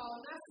drywall,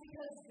 and that's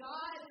because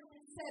God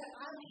said,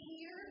 I'm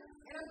here,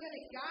 and I'm going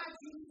to guide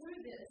you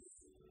through this.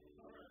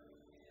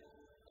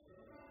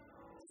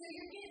 So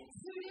you're getting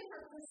two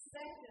different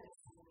perspectives.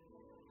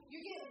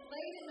 You're getting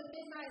late in the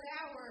midnight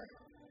hour,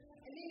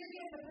 and then you're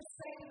getting the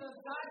perspective of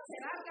God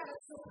said, I've got a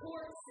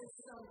support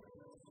system.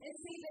 And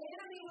see, the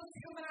enemy was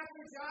coming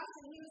after Josh,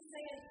 and he was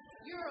saying,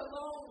 you're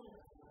alone.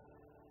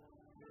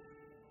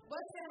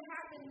 What's going to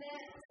happen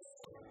next?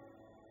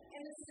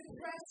 And this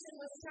depression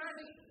was trying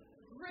to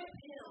grip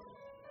him.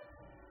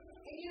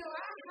 And you know,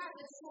 I had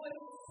the choice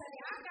to say,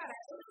 I've got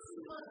an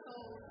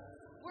 18-month-old.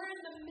 We're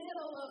in the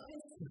middle of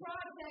this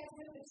project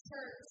with the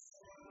church.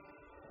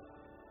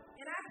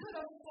 And I could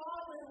have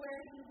fallen where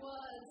he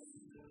was.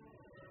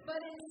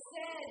 But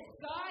instead,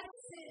 God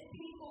sent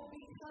people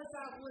because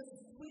I was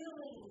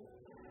willing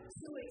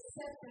to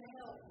accept the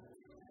help.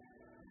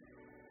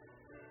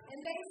 And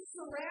they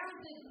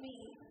surrounded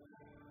me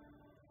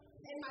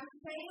and my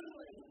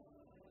family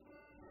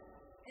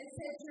and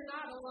said, you're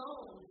not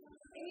alone.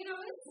 And you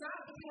know, it's not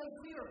because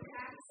we were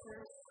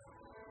pastors.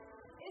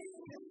 It's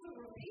because we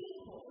were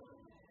people.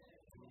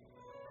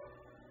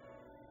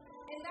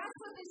 And that's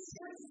what this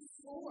church is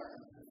for.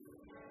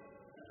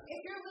 If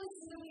you're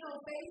listening to me on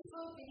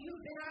Facebook and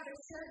you've been out of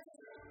church,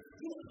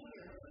 get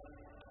here.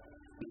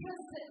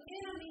 Because the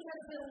enemy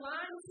has been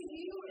lying to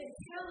you and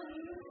telling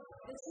you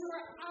that you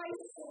are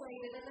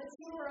isolated and that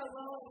you are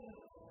alone.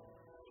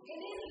 And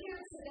in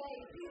here today,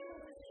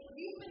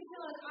 you've been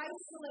feeling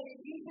isolated,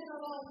 you've been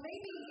alone.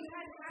 Maybe you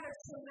hadn't had a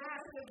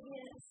traumatic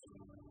event,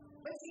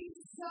 but you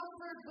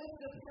suffered with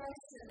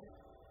depression.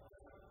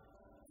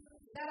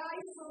 That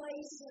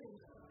isolation,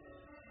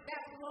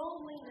 that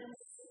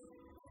loneliness,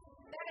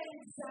 that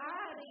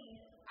anxiety.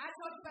 I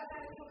talked about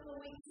that a couple of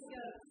weeks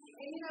ago.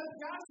 And you know,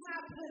 Josh and I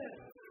put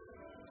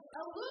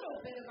a little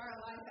bit of our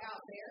life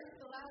out there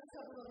the last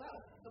couple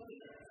of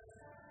weeks.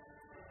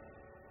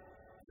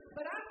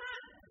 But I'm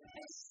not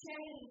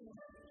ashamed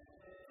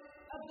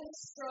of the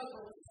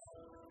struggles.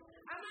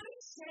 I'm not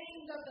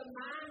ashamed of the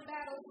mind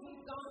battles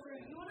we've gone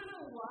through. You want to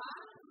know why?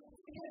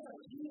 Because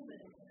I'm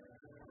human.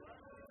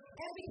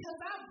 And because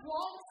I've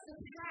walked the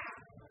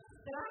path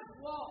that I've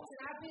walked,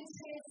 and I've been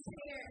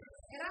transparent.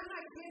 And I'm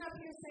not getting up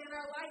here saying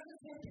our life has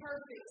been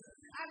perfect.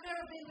 I've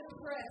never been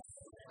depressed.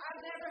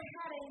 I've never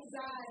had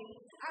anxiety.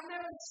 I've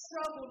never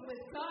struggled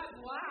with God.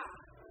 Why?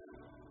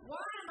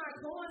 Why am I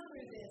going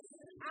through this?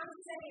 I'm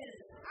saying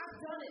I've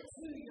done it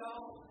too,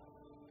 y'all.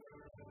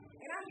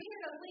 And I'm here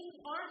to link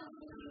arms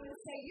with you and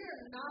say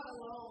you're not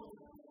alone.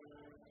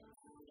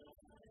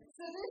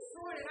 So this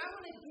morning, I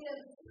want to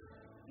give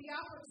the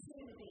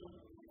opportunity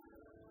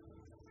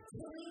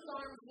to link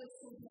arms with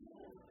some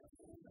people.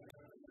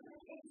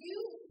 If you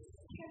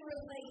can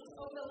relate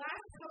over the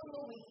last couple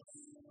of weeks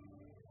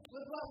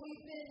with what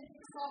we've been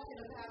talking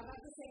about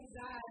this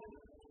anxiety.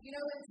 You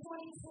know, in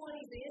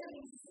 2020, the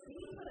enemy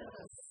put an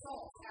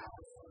assault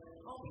out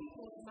on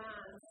people's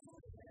minds.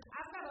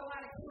 I've got a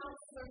lot of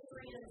counselor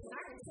friends, and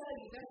I can tell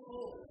you they're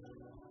full.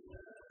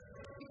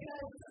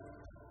 Because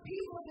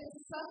people have been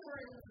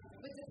suffering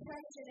with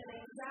depression and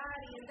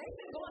anxiety, and they've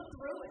been going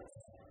through it.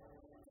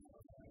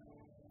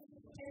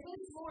 And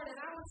this morning,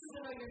 I want you to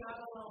know you're not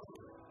alone.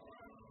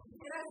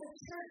 And as a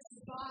church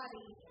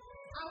body,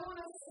 I want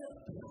us to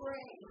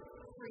pray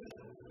for you.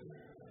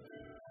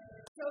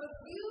 So if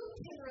you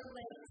can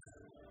relate,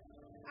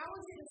 I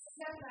want you to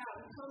step out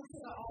and come to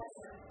the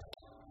altar.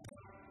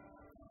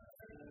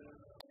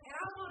 And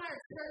I want our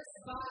church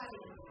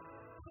body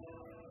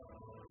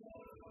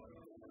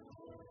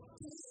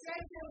to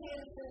stretch your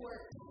hand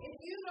forward. If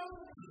you don't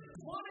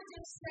want to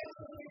just stretch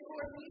your hand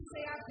forward, you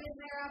say, I've been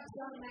there, I've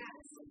done that.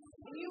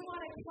 And you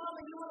want to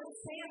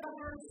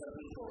for some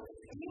people,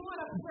 and you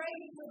want to pray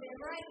for them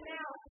right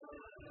now,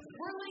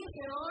 we're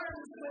linking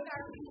arms with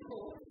our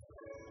people.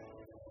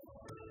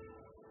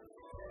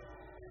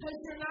 Because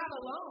you're not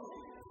alone.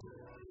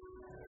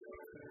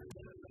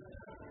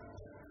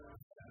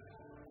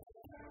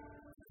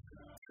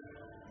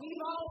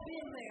 We've all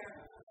been there.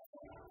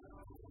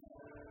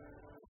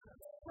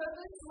 So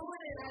this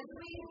morning, as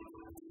we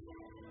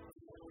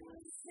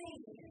sing,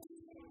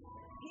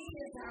 He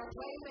is our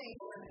way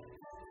maker.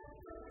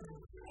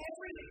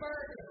 Every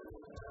burden,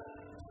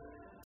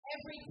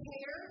 every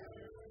care,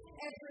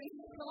 every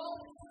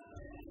thought,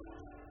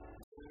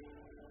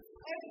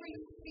 every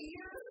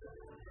fear,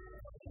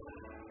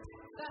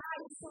 the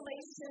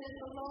isolation and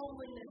the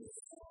loneliness,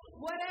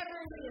 whatever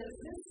it is,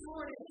 this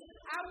morning,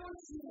 I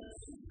want you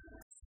to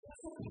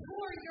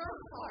pour your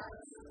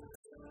heart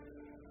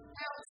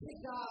out to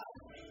God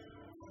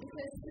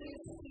because He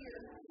is here.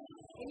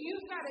 And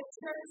you've got a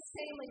church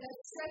family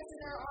that's stretching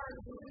their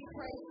arms as we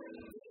pray for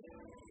you,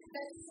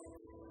 that's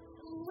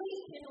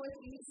leaping with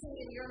you,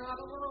 saying you're not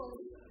alone.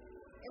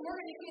 And we're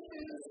going to get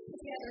through this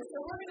together. So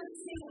we're going to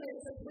sing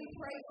this as we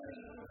pray for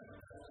you.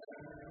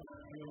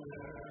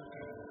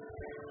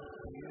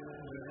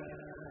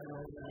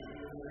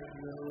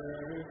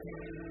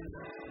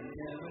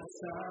 Never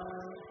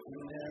stop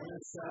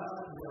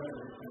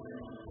working.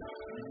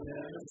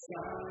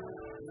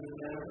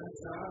 Never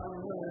stop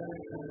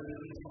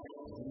working.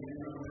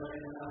 Even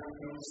when I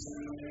can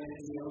see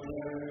that you're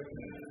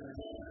working.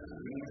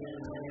 Even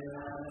when I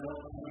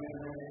don't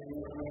feel that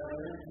you're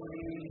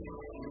working.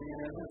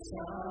 Never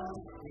stop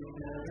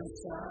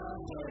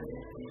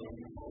working.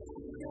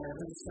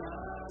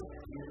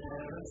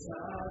 Never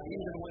stop,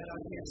 even when I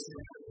can't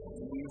see.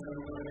 Even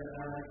when I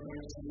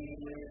can't see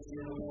that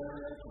you're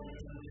working.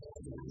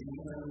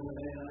 Even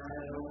when I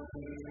don't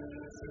feel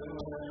that you're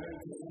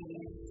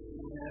working.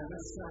 Never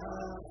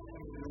stop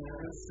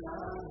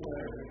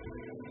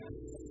working.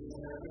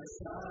 Never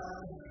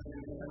stop,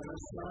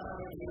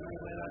 even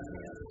when I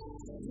can't.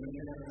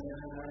 Even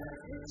when I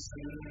can't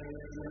see that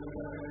you're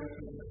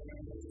working.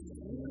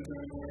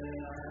 Even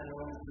when I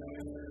don't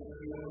feel that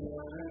you're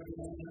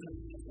working.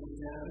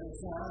 Never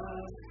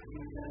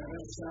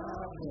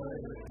stop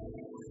working.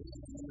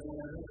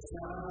 Never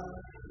stop,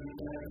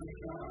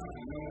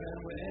 even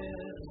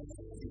when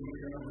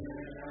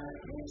I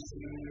can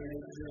see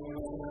it,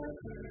 you're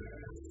working.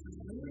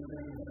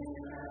 Even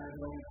when I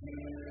don't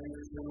feel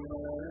it, you're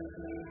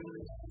working.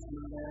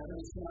 Never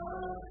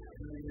stop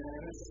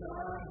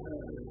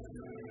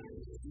working.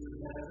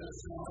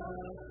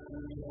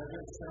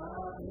 Never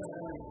stop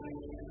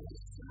working.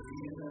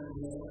 Even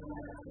when I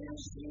can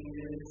see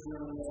it,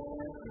 you're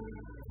working.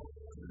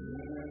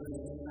 Even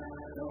when I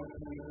don't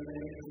feel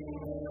it,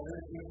 you're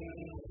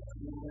working.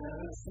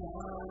 Never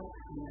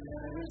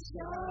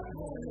stop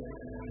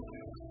working.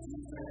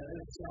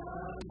 Never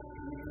stop.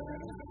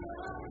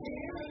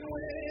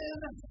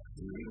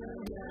 Even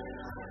when I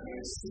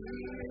can see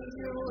it,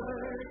 you're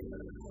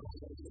working.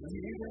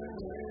 Even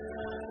when I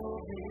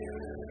don't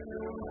feel it,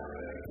 you're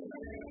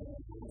working.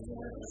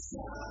 Never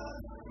stop.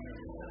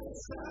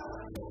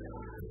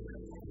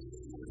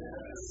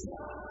 Never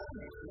stop.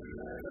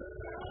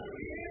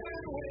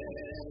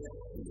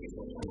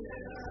 Even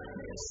when I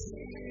can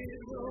see it,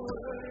 you're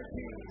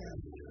working.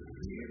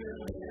 Even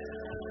when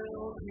I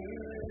don't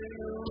feel it,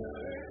 you're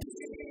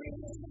working.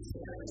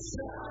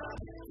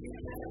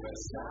 Never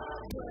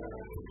stop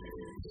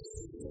working.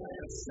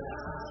 Never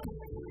stop.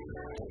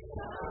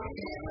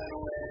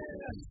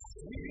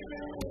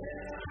 Even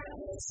when I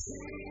can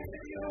see it,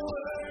 you're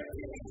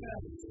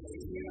working.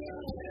 Even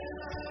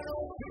when I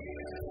don't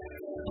feel it,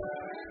 you're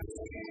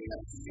working.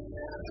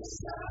 Never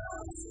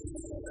stop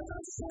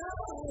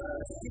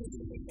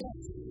working.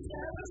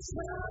 Never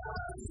stop.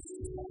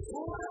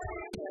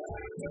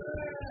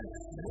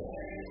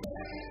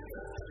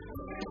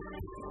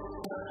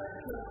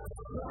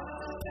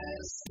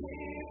 Promise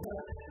keeper,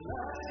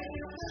 light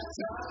in the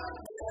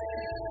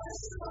darkness,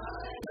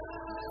 my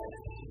God,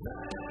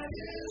 that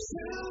is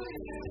who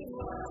you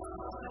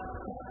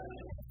are.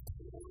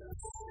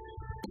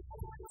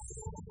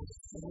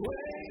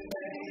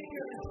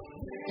 Waymaker,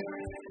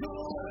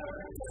 miracle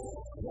worker,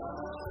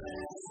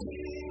 promise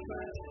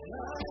keeper,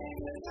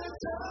 light in the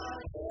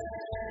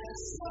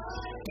darkness,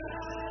 my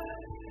God,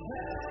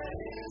 that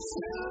is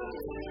who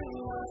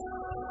you are.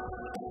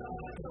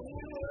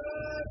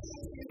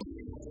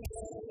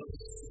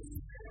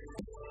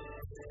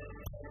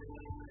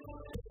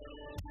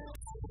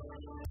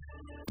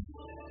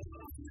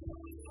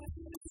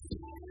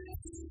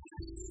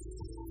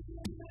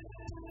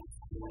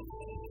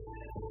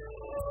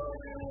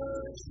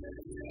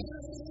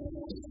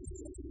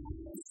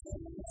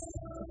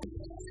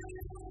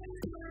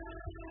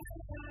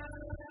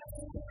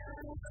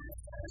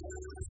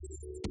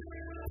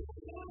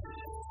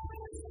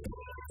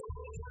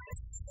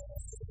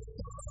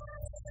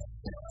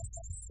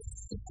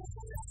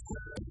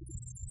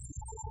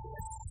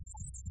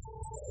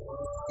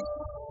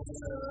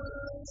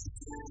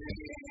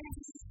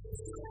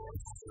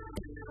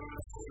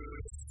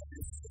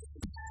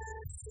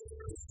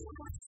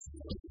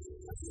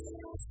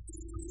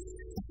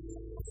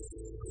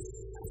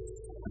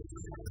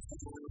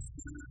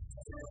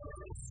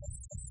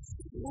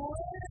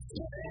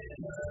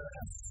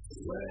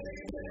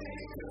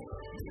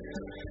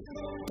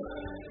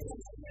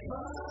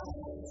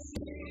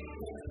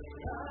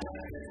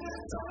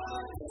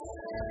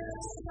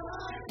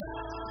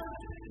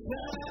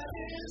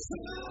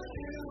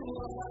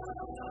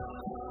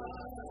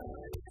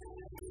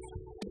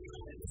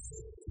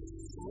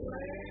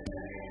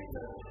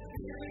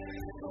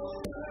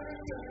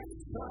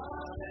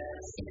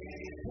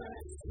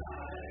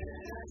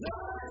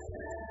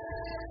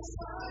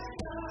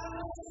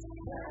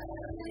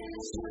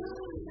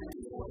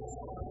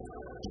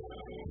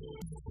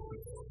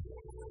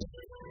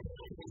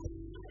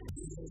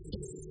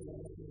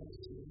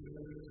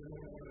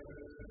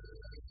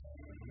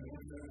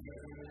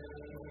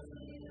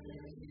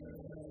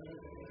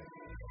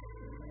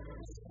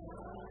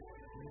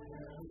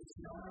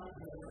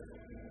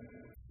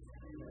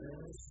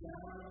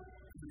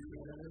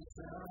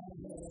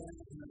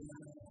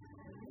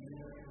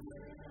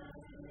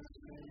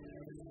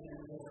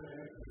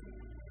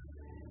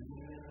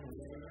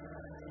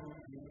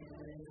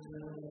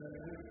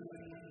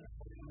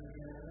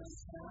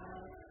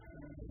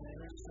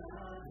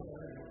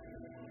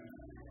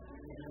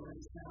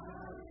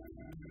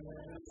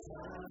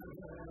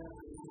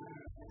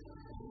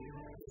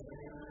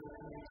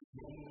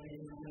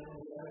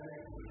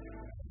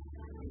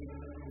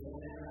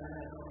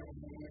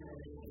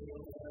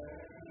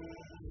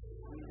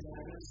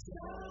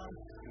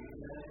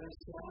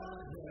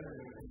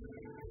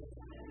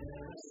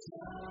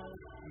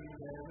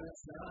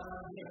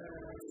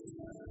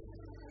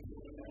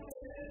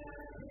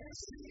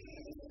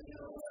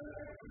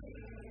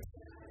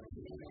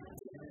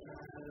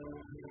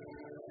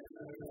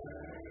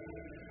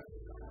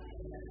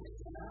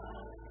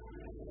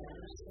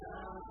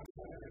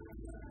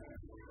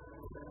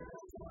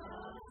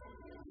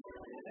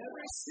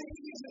 Every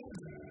season,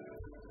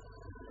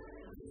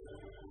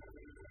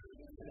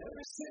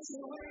 every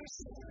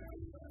situation,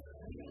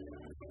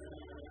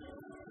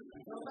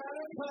 no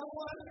matter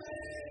what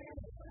may,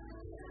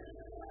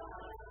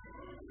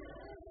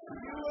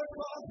 you are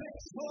perfect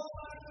for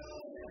my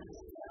good.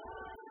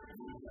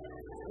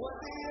 What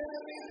the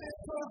enemy meant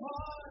for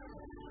harm,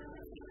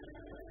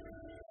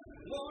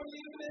 Lord,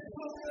 you meant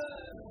for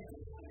good.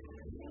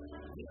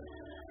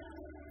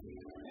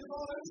 You're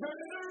going to turn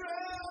it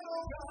around,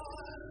 oh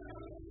God.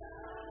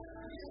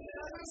 You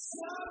never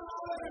stop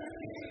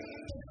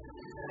working.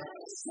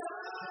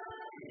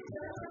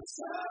 Never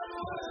stop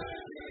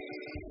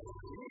working.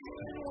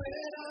 Even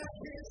when I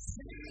can't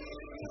see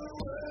you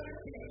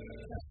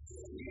working.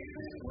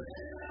 Even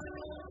when I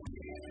don't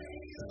hear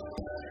you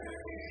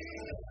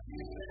working.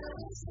 You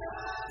never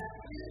stop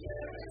working. You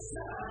never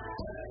stop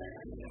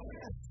working.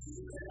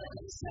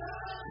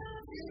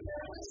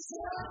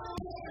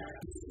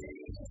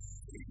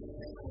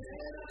 Even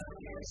when I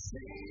can't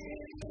see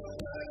you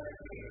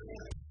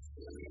working.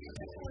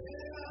 Even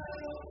when I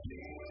don't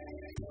hear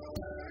you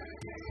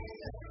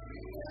working.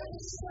 You never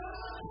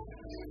stop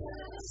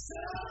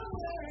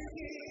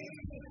working.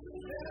 You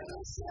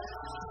never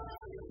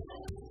stop.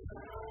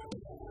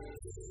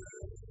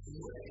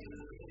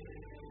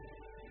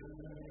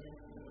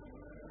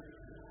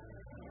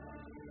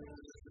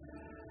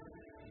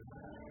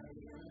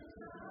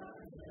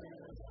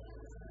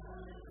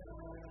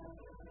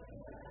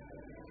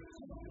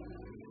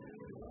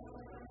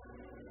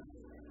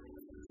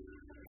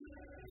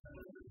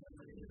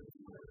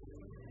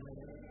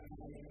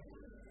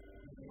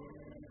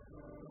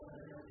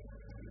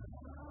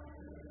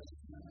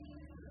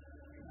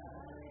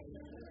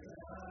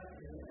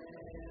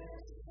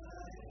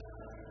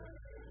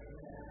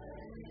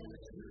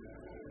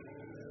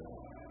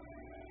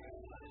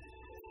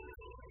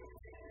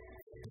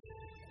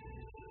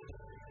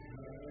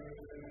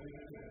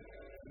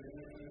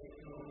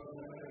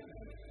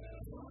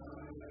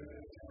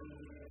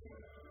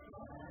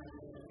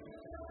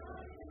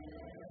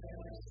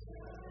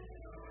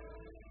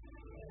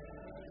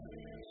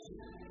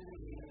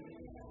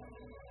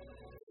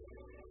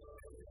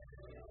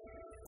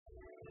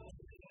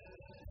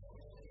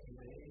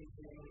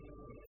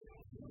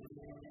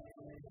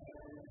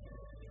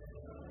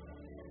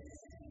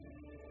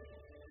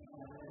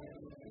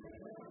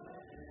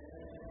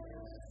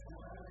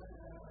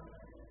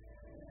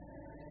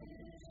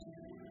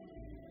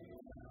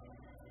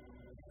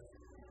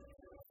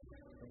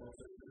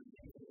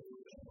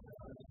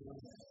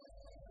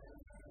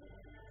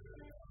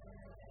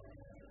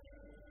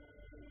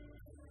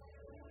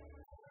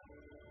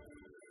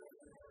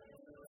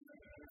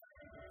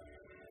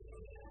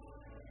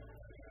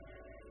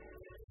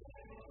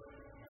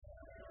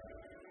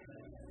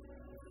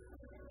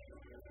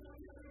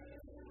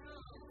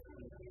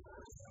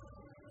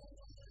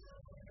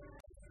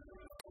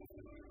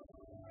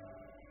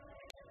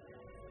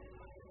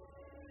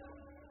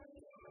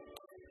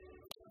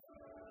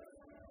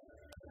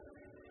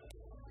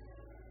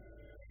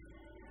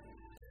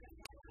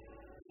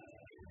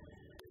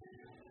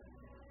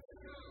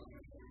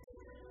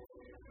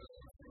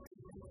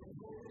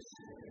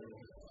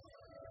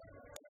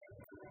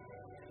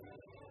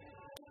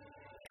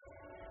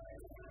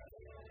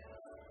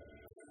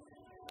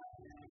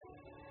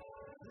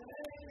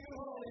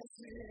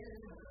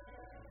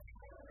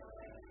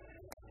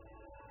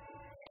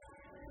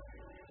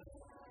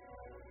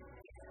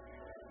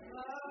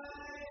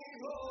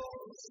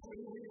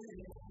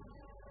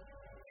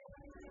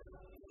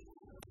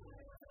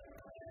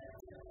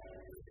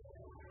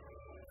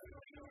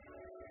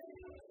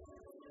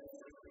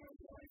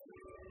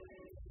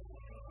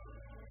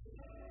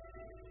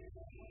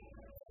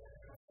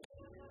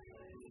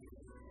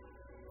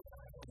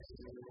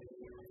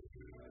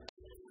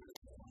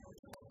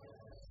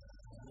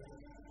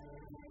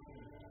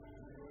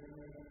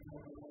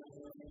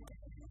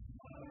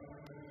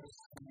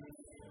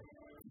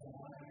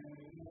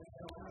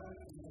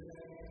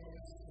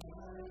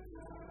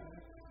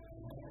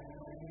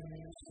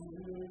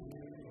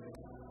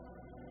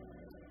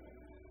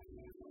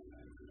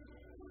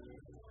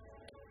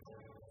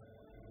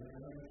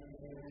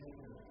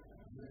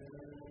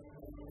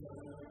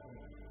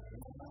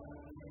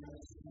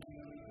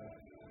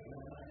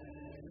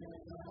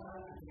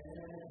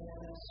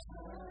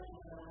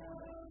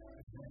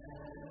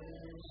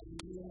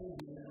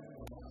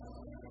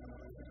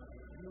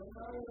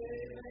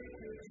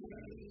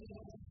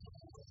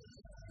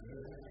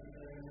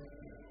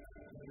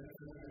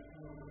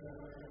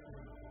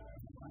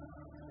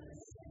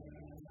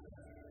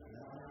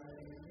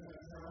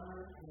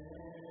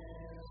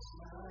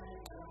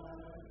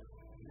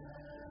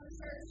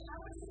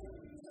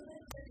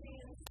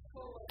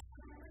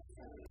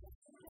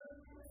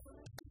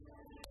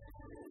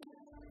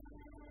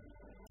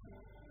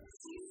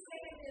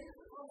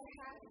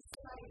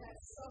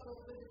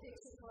 Struggled with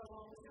addiction for a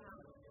long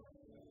time.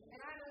 And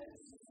I know who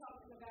she's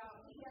talking about.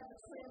 He has a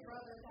twin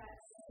brother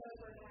that's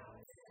sober now.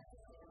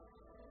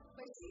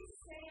 But she's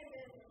saying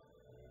that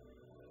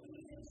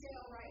he's in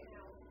jail right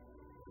now.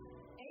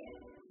 And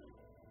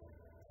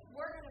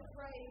we're going to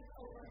pray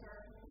over her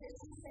because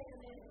she's saying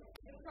that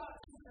the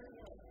proxy for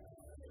him.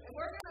 And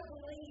we're going to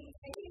believe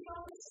that he's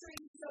on the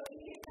street, so when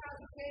he gets out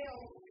of jail,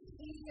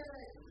 he's going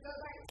to go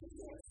back to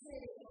Tent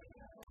City.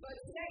 But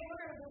today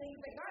we're going to believe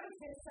that God has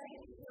been setting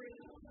him free.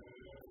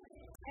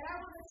 And I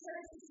want the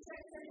church to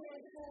stretch their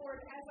hands forward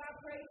as I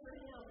pray for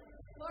him.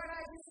 Lord,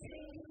 I just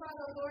thank you,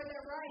 Father, Lord,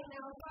 that right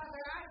now,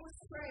 Father, I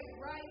just pray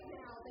right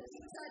now that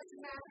you touch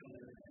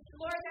Matthew.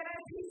 Lord, that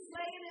as he's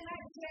laying in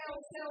that jail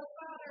cell,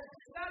 Father,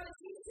 God, that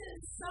you send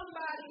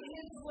somebody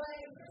his way.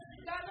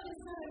 God, that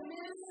is going to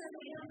minister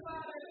to him,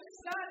 Father.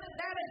 God,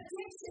 that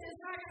addiction is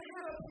not going to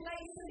have a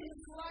place in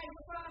his life,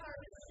 Father.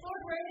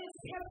 Lord, where it has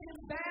kept him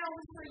bound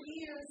for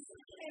years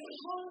and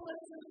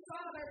homelessness,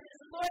 Father.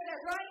 Lord,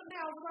 that right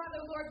now,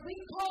 Father, Lord, we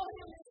call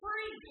him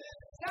free.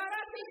 God,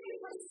 I thank you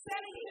for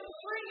setting him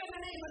free in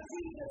the name of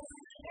Jesus.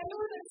 And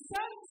who the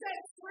Son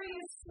sets free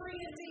is free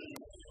indeed.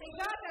 And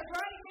God, that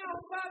right now,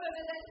 Father,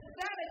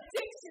 that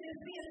addiction is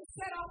being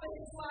set off in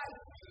his life.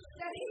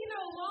 That he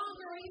no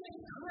longer even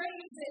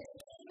craves it.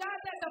 God,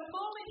 that the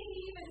moment he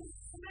even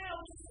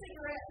smells a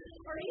cigarette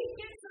or he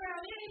gets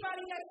around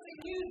anybody that's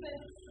been using,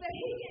 that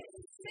he gets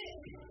sick.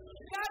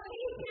 God, that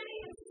he can't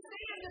even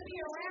stand to be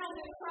around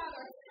him,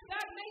 Father.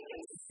 God, make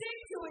him sick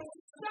to his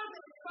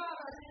stomach,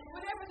 Father,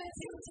 whenever the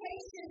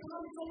temptation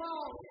comes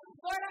along.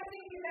 Lord, I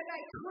thank you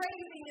that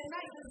craving and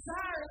that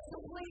desire is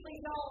completely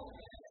gone.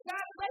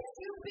 God, let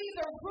you be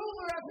the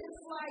ruler of his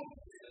life.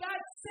 God,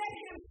 set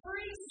him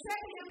free,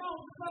 set him on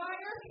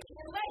fire,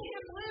 and let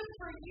him live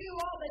for you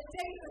all the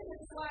days of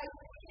his life.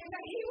 And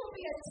that he will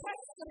be a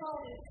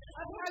testimony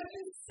of how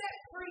you set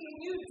free and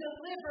you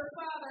deliver,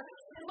 Father.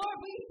 And Lord,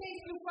 we thank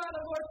you,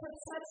 Father, Lord, for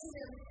touching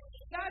him.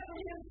 God, for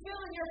him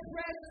feeling your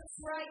presence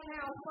right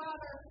now,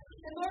 Father.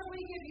 And Lord, we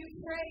give you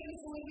praise,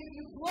 and we give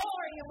you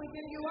glory, and we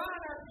give you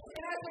honor.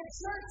 And as a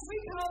church, we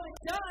call it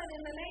done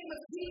in the name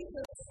of Jesus.